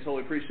and getting His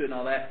holy priesthood and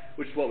all that,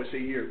 which is what we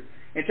see here.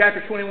 In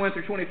chapter 21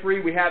 through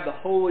 23, we have the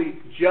holy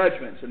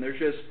judgments, and there's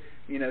just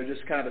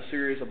kind of a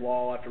series of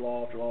law after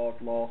law after law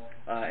after law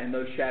in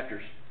those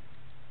chapters.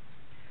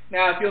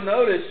 Now, if you'll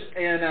notice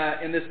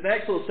in this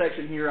next little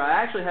section here,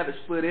 I actually have it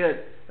split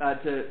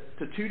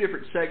to two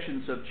different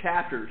sections of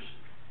chapters.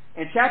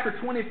 In chapter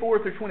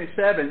 24 through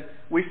 27,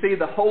 we see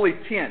the holy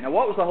tent. Now,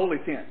 what was the holy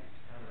tent?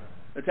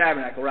 The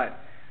tabernacle, right.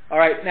 All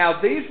right,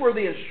 now these were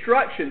the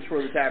instructions for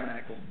the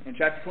tabernacle. In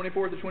chapter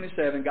 24 to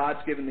 27, God's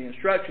given the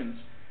instructions.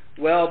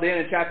 Well, then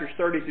in chapters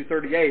 30 through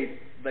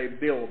 38, they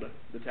build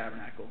the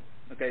tabernacle.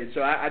 Okay,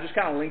 so I just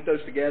kind of linked those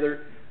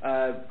together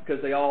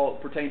because they all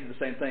pertain to the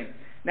same thing.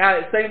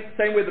 Now,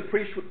 same with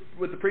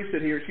the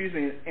priesthood here.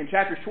 In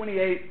chapters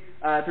 28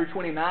 through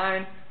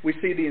 29, we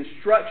see the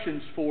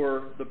instructions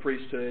for the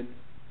priesthood.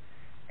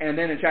 And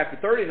then in chapter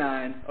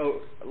 39,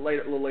 a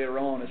little later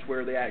on, is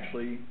where they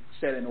actually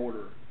set in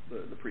order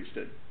the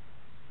priesthood.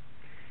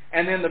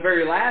 And then the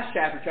very last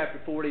chapter, chapter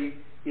 40,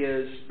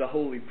 is the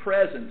holy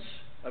presence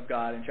of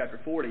God in chapter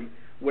 40,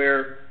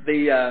 where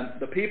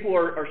the people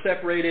are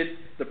separated,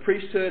 the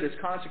priesthood is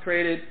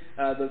consecrated,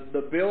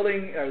 the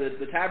building, or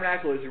the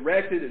tabernacle is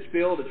erected, it's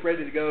built, it's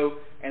ready to go,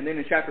 and then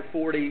in chapter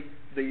 40,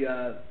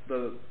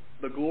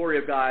 the glory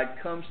of God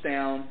comes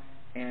down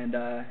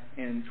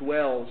and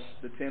dwells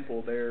the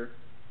temple there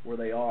where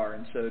they are.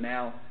 And so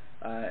now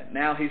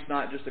He's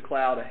not just a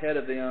cloud ahead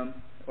of them,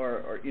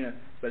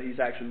 but He's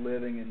actually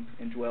living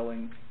and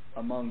dwelling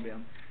among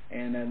them.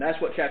 And that's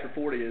what chapter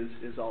 40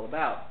 is all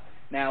about.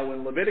 Now,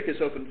 when Leviticus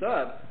opens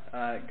up,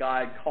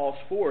 God calls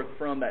forth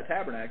from that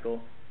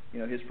tabernacle,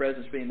 His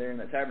presence being there in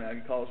that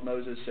tabernacle. He calls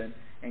Moses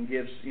and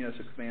gives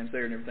some commands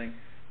there and everything.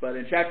 But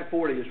in chapter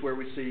 40 is where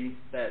we see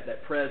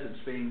that presence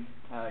being,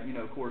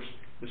 of course,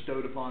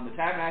 bestowed upon the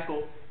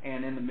tabernacle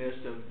and in the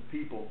midst of the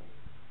people.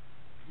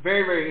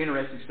 Very, very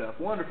interesting stuff.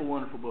 Wonderful,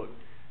 wonderful book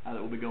that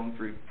we'll be going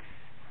through.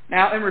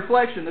 Now, in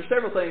reflection, there's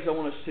several things I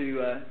want us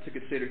to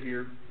consider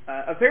here.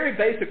 A very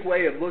basic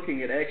way of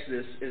looking at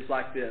Exodus is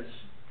like this.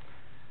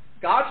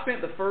 God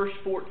spent the first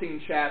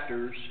 14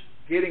 chapters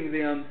getting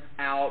them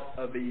out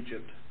of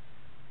Egypt.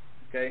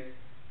 Okay?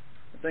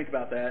 Think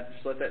about that.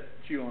 Just let that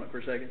chew on it for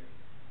a second.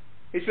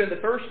 He spent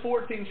the first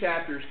 14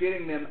 chapters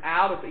getting them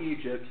out of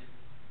Egypt,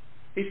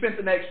 He spent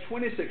the next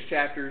 26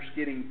 chapters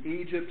getting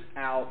Egypt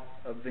out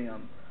of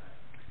them.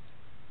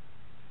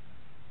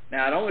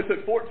 Now, it only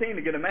took 14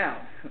 to get them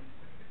out.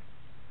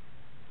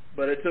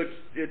 But it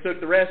took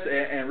the rest,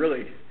 and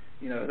really,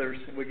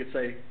 we could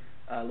say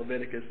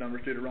Leviticus,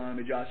 Numbers,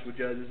 Deuteronomy, Joshua,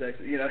 Judges,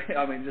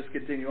 Exodus, just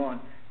continue on.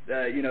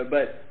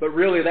 But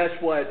really that's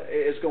what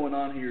is going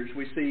on here is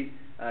we see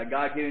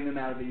God getting them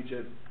out of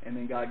Egypt and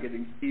then God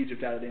getting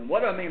Egypt out of them.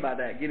 What do I mean by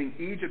that? Getting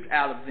Egypt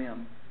out of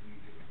them.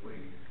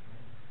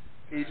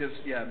 Egypt's,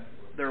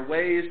 their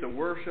ways, the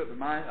worship, their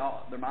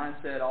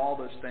mindset, all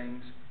those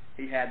things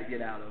he had to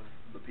get out of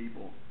the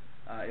people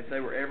if they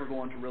were ever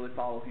going to really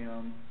follow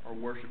him or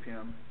worship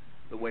him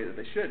the way that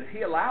they should.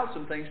 He allowed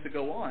some things to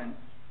go on,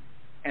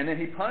 and then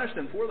he punished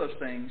them for those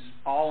things,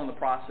 all in the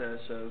process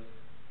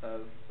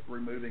of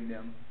removing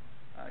them,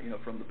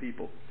 from the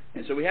people.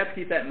 And so we have to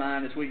keep that in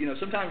mind as we,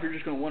 sometimes we're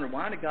just going to wonder,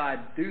 why did God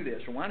do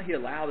this, or why did he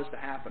allow this to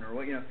happen, or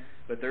what,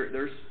 But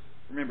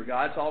remember,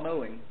 God's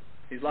all-knowing.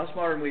 He's a lot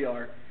smarter than we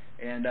are,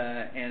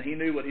 and he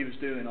knew what he was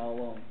doing all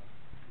along.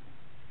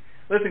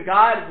 Listen,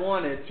 God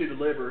wanted to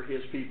deliver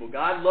his people.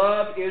 God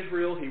loved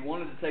Israel. He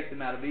wanted to take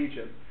them out of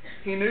Egypt.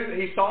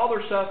 He saw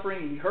their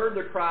suffering. He heard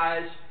their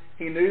cries.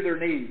 He knew their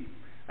need.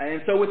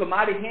 And so with a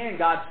mighty hand,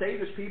 God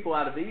saved his people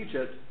out of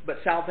Egypt, but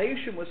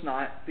salvation was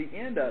not the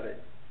end of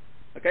it.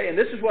 Okay, and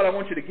this is what I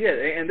want you to get,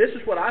 and this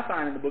is what I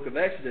find in the book of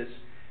Exodus.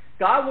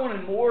 God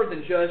wanted more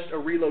than just a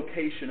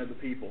relocation of the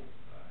people.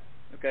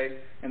 Okay,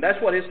 and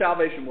that's what his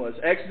salvation was.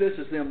 Exodus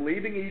is them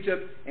leaving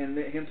Egypt and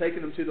him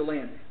taking them to the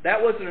land.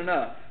 That wasn't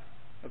enough.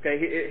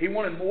 Okay, he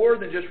wanted more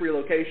than just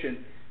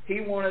relocation. He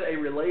wanted a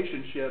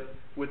relationship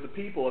with the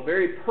people, a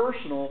very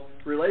personal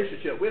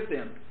relationship with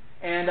them.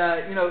 And,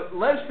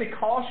 let us be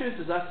cautious,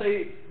 as I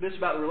say this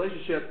about the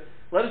relationship,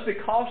 let us be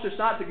cautious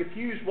not to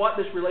confuse what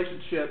this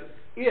relationship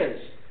is.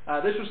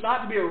 This was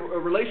not to be a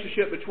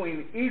relationship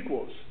between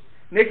equals.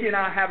 Nikki and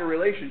I have a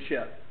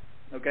relationship,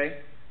 okay?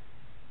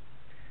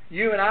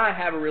 You and I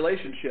have a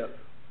relationship.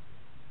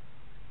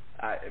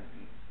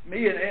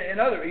 Me and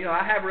other,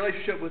 I have a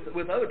relationship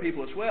with other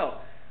people as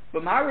well.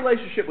 But my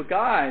relationship with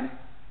God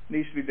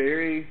needs to be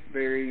very,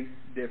 very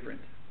different.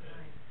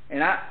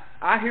 And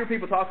I hear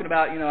people talking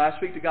about, I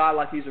speak to God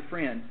like he's a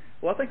friend.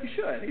 Well, I think you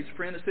should. He's a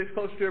friend that sticks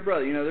closer to a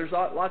brother. There's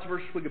lots of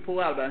verses we could pull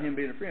out about him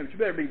being a friend, but you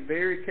better be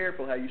very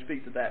careful how you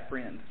speak to that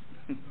friend.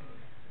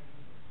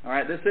 All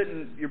right, this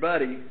isn't your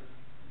buddy.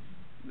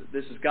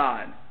 This is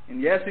God.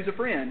 And yes, he's a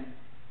friend,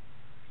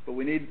 but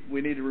we need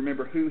to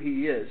remember who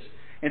he is.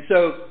 And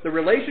so the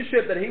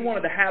relationship that he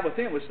wanted to have with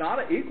them was not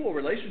an equal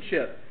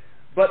relationship,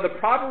 but the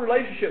proper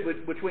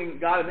relationship between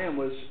God and them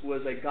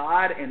was a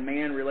God and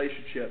man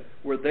relationship,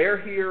 where they're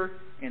here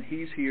and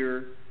he's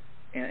here,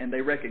 and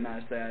they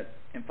recognize that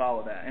and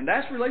follow that. And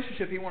that's the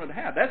relationship he wanted to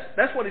have.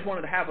 That's what he's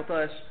wanted to have with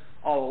us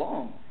all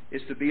along,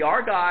 is to be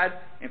our God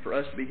and for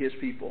us to be his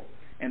people.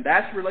 And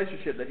that's the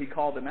relationship that he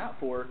called them out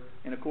for,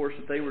 and of course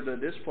that they were to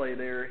display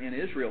there in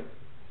Israel.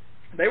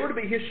 They were to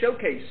be his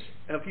showcase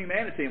of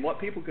humanity and what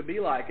people could be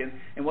like,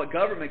 and what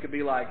government could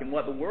be like, and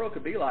what the world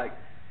could be like.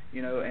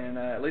 And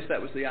at least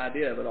that was the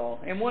idea of it all.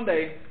 And one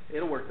day,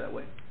 it'll work that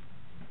way.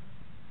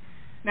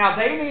 Now,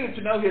 they needed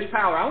to know his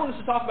power. I want us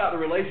to talk about the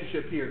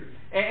relationship here.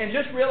 And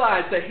just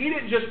realize that he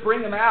didn't just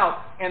bring them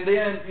out and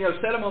then,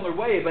 set them on their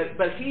way,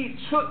 but he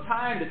took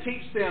time to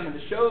teach them and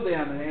to show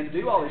them and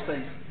do all these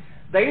things.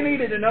 They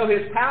needed to know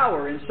his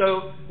power, and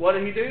so what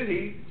did he do?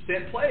 He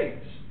sent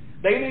plagues.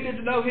 They needed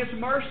to know his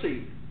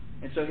mercy,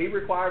 and so he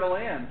required a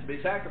lamb to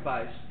be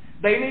sacrificed.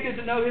 They needed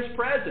to know his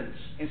presence,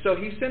 and so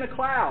he sent a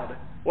cloud.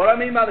 What do I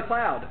mean by the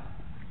cloud?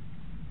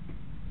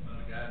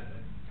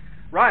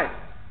 Right.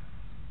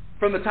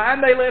 From the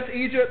time they left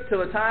Egypt till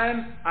the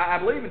time, I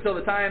believe until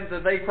the time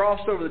that they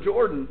crossed over the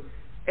Jordan,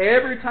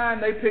 every time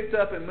they picked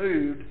up and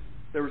moved,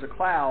 there was a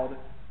cloud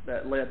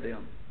that led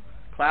them.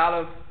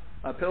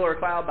 A pillar of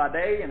cloud by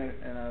day and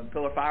a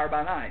pillar of fire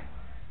by night.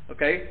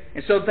 Okay?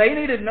 And so they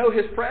needed to know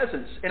his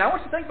presence. And I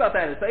want you to think about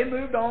that. As they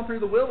moved on through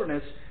the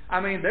wilderness,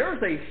 there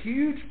was a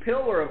huge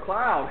pillar of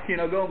cloud,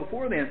 going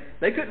before them.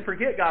 They couldn't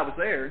forget God was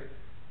there.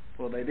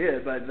 Well, they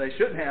did, but they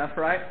shouldn't have,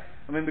 right?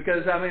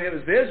 Because it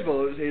was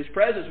visible. His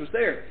presence was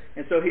there.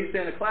 And so he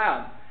sent a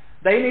cloud.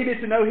 They needed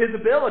to know his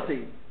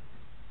ability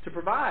to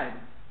provide.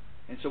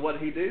 And so what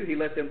did he do? He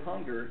let them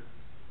hunger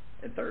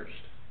and thirst.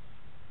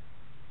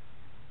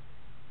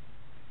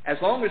 As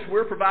long as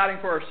we're providing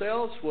for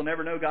ourselves, we'll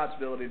never know God's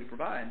ability to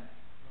provide.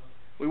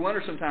 We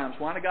wonder sometimes,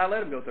 why did God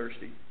let them go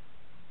thirsty?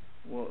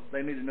 Well,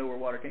 they need to know where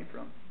water came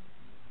from.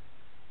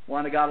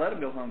 Why did God let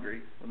them go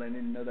hungry? Well, they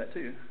need to know that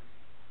too.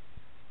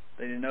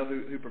 They need to know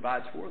who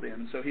provides for them.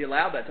 And so he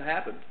allowed that to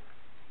happen.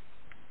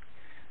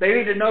 They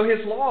needed to know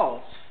his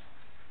laws.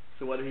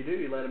 So what did he do?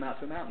 He led them out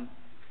to a mountain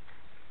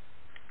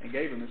and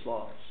gave them his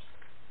laws.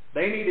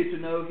 They needed to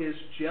know his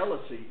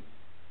jealousy.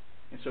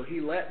 And so he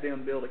let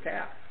them build a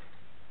calf.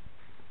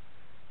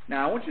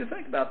 Now, I want you to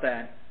think about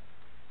that.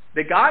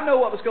 Did God know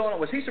what was going on?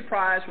 Was he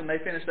surprised when they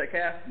finished that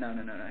calf? No.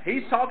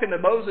 He's talking to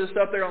Moses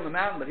up there on the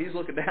mountain, but he's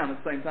looking down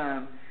at the same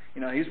time.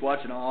 He's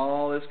watching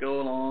all this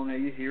go along,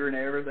 and he's hearing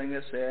everything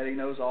that's said. He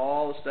knows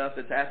all the stuff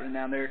that's happening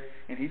down there,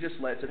 and he just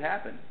lets it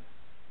happen.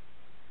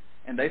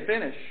 And they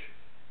finish,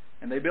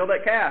 and they build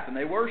that calf, and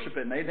they worship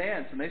it, and they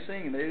dance, and they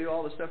sing, and they do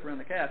all the stuff around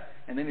the calf.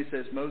 And then he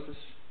says, Moses,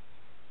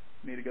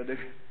 you need to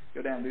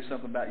go down and do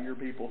something about your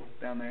people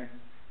down there,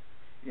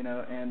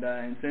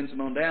 and sends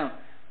them on down.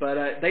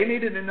 But they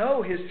needed to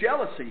know his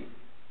jealousy,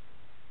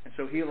 and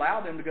so he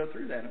allowed them to go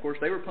through that. And of course,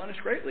 they were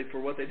punished greatly for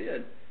what they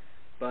did.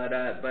 But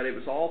it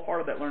was all part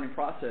of that learning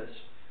process.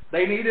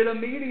 They needed a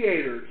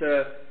mediator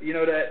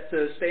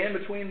to stand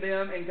between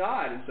them and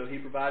God, and so he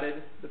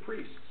provided the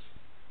priests.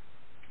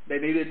 They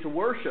needed to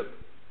worship.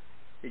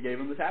 He gave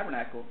them the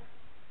tabernacle.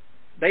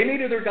 They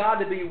needed their God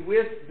to be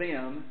with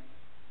them,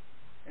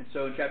 and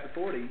so in chapter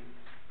 40,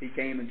 he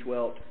came and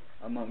dwelt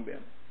among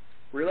them.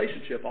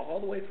 Relationship all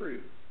the way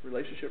through.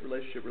 Relationship,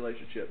 relationship,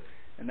 relationship.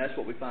 And that's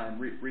what we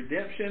find.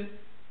 Redemption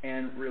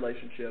and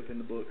relationship in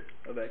the book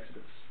of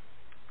Exodus.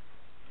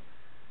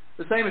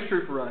 The same is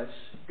true for us.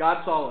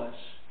 God saw us.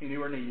 He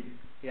knew our need.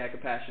 He had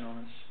compassion on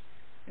us.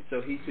 And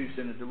so he too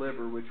sent a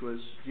deliverer, which was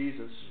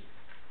Jesus.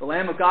 The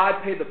Lamb of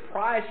God paid the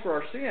price for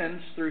our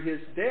sins through his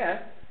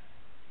death,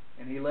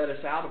 and he led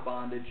us out of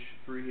bondage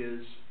through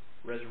his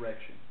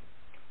resurrection.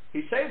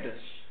 He saved us.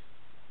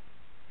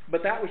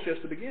 But that was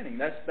just the beginning.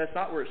 That's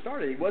not where it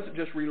started. He wasn't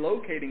just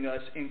relocating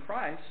us in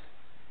Christ.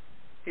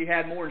 He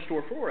had more in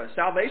store for us.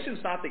 Salvation's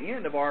not the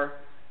end of our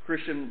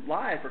Christian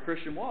life or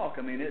Christian walk.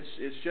 I mean,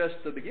 it's just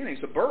the beginning.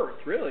 It's a birth,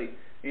 really.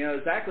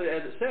 Exactly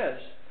as it says.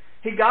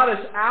 He got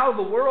us out of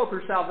the world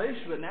through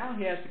salvation, but now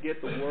he has to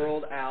get the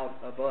world out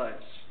of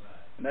us.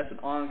 And that's an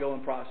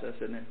ongoing process,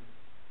 isn't it?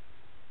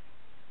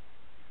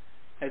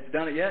 Has he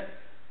done it yet?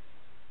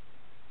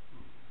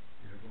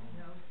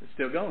 No. It's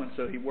still going.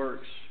 So he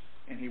works,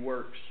 and he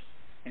works,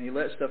 and he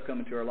lets stuff come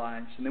into our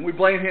lives. And then we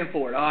blame him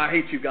for it. Oh, I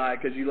hate you, God,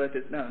 because you let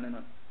this. No.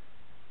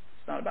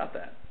 It's not about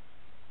that.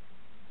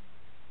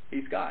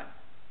 He's God.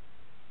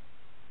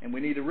 And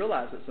we need to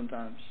realize it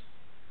sometimes.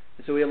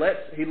 And so he lets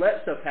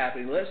stuff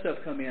happen. He lets stuff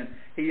come in.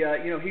 He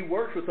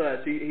works with us.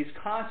 He's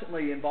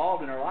constantly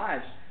involved in our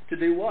lives to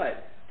do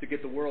what? To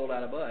get the world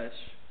out of us,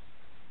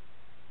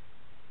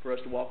 for us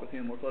to walk with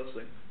him more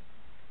closely.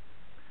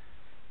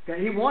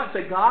 Okay, he wants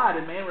a God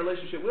and man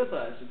relationship with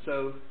us. And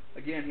so,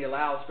 again, he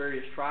allows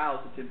various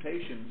trials and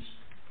temptations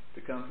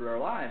to come through our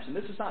lives. And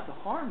this is not to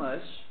harm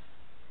us,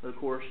 but of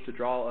course to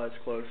draw us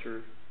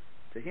closer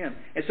to him.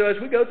 And so as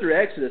we go through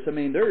Exodus,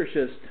 there's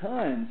just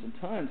tons and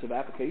tons of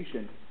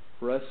application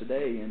for us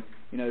today. And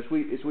as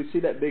we see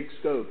that big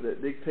scope,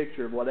 that big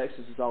picture of what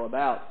Exodus is all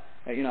about,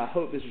 I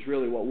hope this is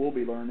really what we'll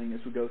be learning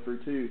as we go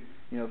through too.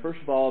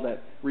 First of all,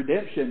 that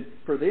redemption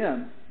for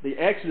them, the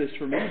Exodus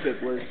from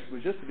Egypt was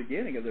just the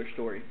beginning of their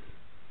story.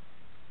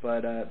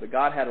 But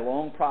God had a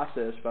long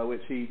process by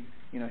which he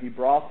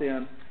brought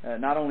them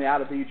not only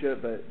out of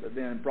Egypt, but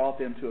then brought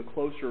them to a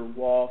closer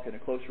walk and a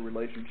closer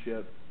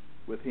relationship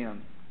with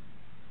him.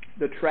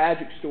 The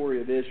tragic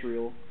story of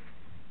Israel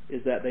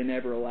is that they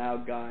never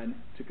allowed God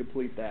to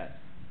complete that.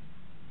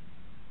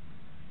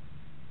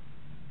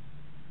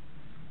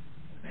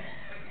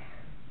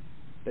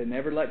 They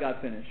never let God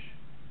finish.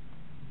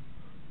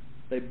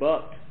 They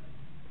bucked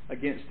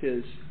against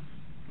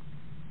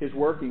his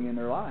working in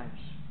their lives.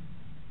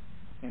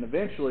 And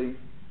eventually,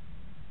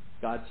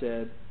 God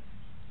said,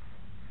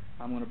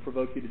 I'm going to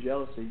provoke you to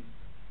jealousy.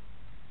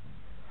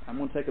 I'm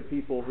going to take a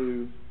people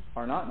who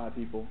are not my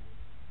people,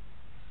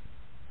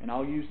 and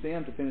I'll use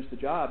them to finish the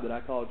job that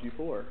I called you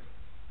for.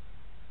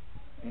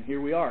 And here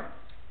we are.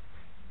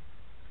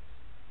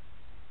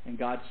 And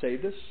God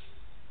saved us.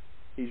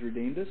 He's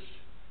redeemed us.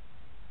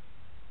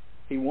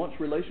 He wants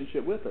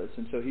relationship with us,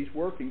 and so he's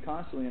working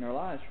constantly in our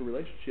lives for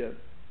relationship.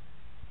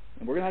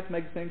 And we're going to have to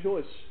make the same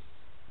choice.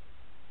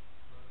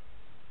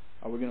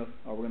 Are we going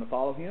to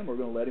follow him, or are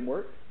we going to let him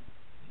work?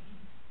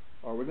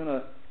 Or are we going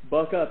to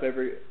buck up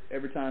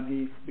every time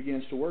he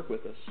begins to work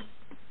with us?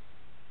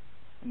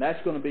 And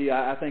that's going to be,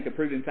 I think, a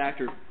proving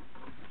factor,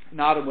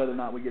 not on whether or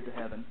not we get to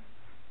heaven,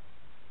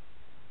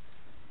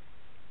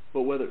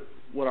 but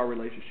what our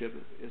relationship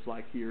is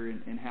like here,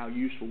 and how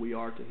useful we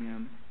are to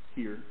him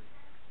here.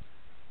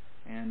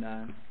 And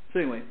so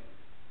anyway,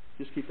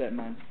 just keep that in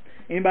mind.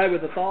 Anybody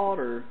with a thought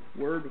or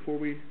word before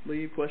we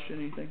leave? Question,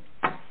 anything?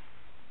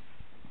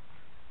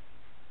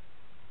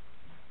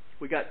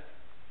 We got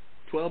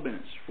 12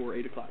 minutes for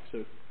 8 o'clock. So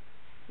if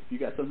you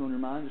got something on your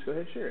mind, just go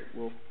ahead and share it.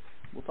 We'll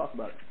talk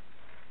about it.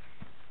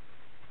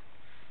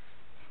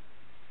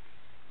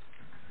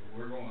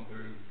 We're going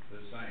through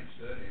the same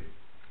study,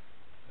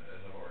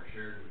 as I've already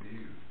shared with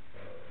you.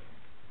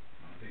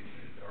 I'm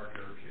teaching at our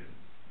church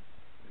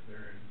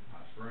there in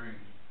Hot Springs.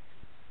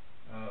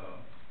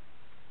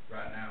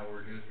 Right now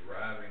we're just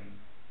arriving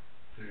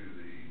to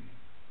the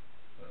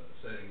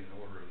setting in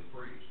order of the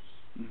priests,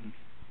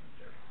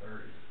 chapter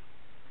 30.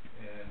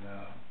 And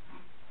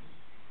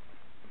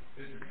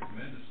it's a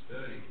tremendous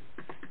study,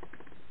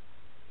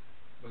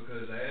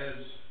 because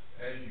as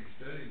you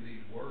study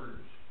these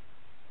words,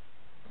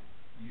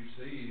 you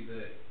see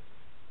that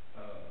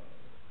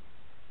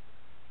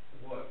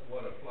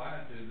what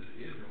applied to the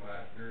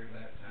Israelites during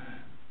that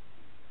time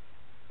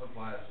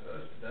applies to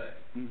us today.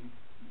 Mm-hmm.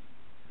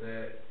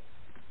 That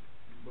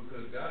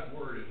because God's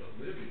word is a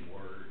living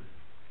word,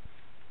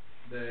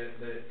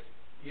 that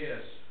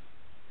yes,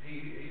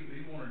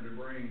 he wanted to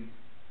bring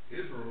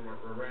Israel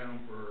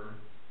around for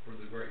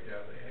the great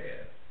job they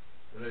had,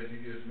 but as you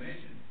just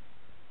mentioned,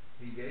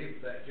 he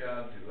gave that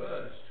job to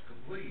us to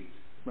complete,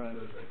 right,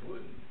 because they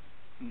wouldn't.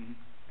 Mm-hmm.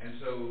 And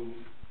so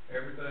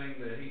everything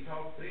that he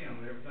taught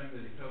them, everything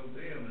that he told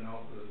them, and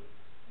all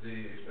the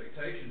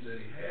expectations that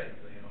he had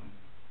of them,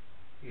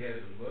 he has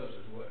of us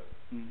as well.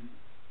 Mm-hmm.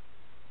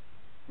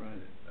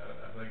 Right.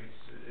 I think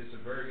it's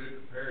a very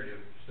good comparative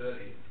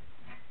study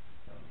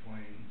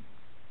between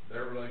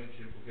their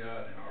relationship with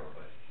God and our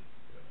relationship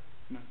with God.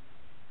 No.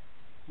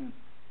 Yeah.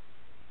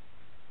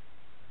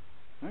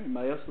 All right.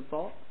 Anybody else with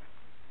thought?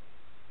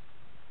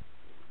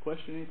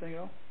 Question? Anything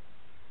else?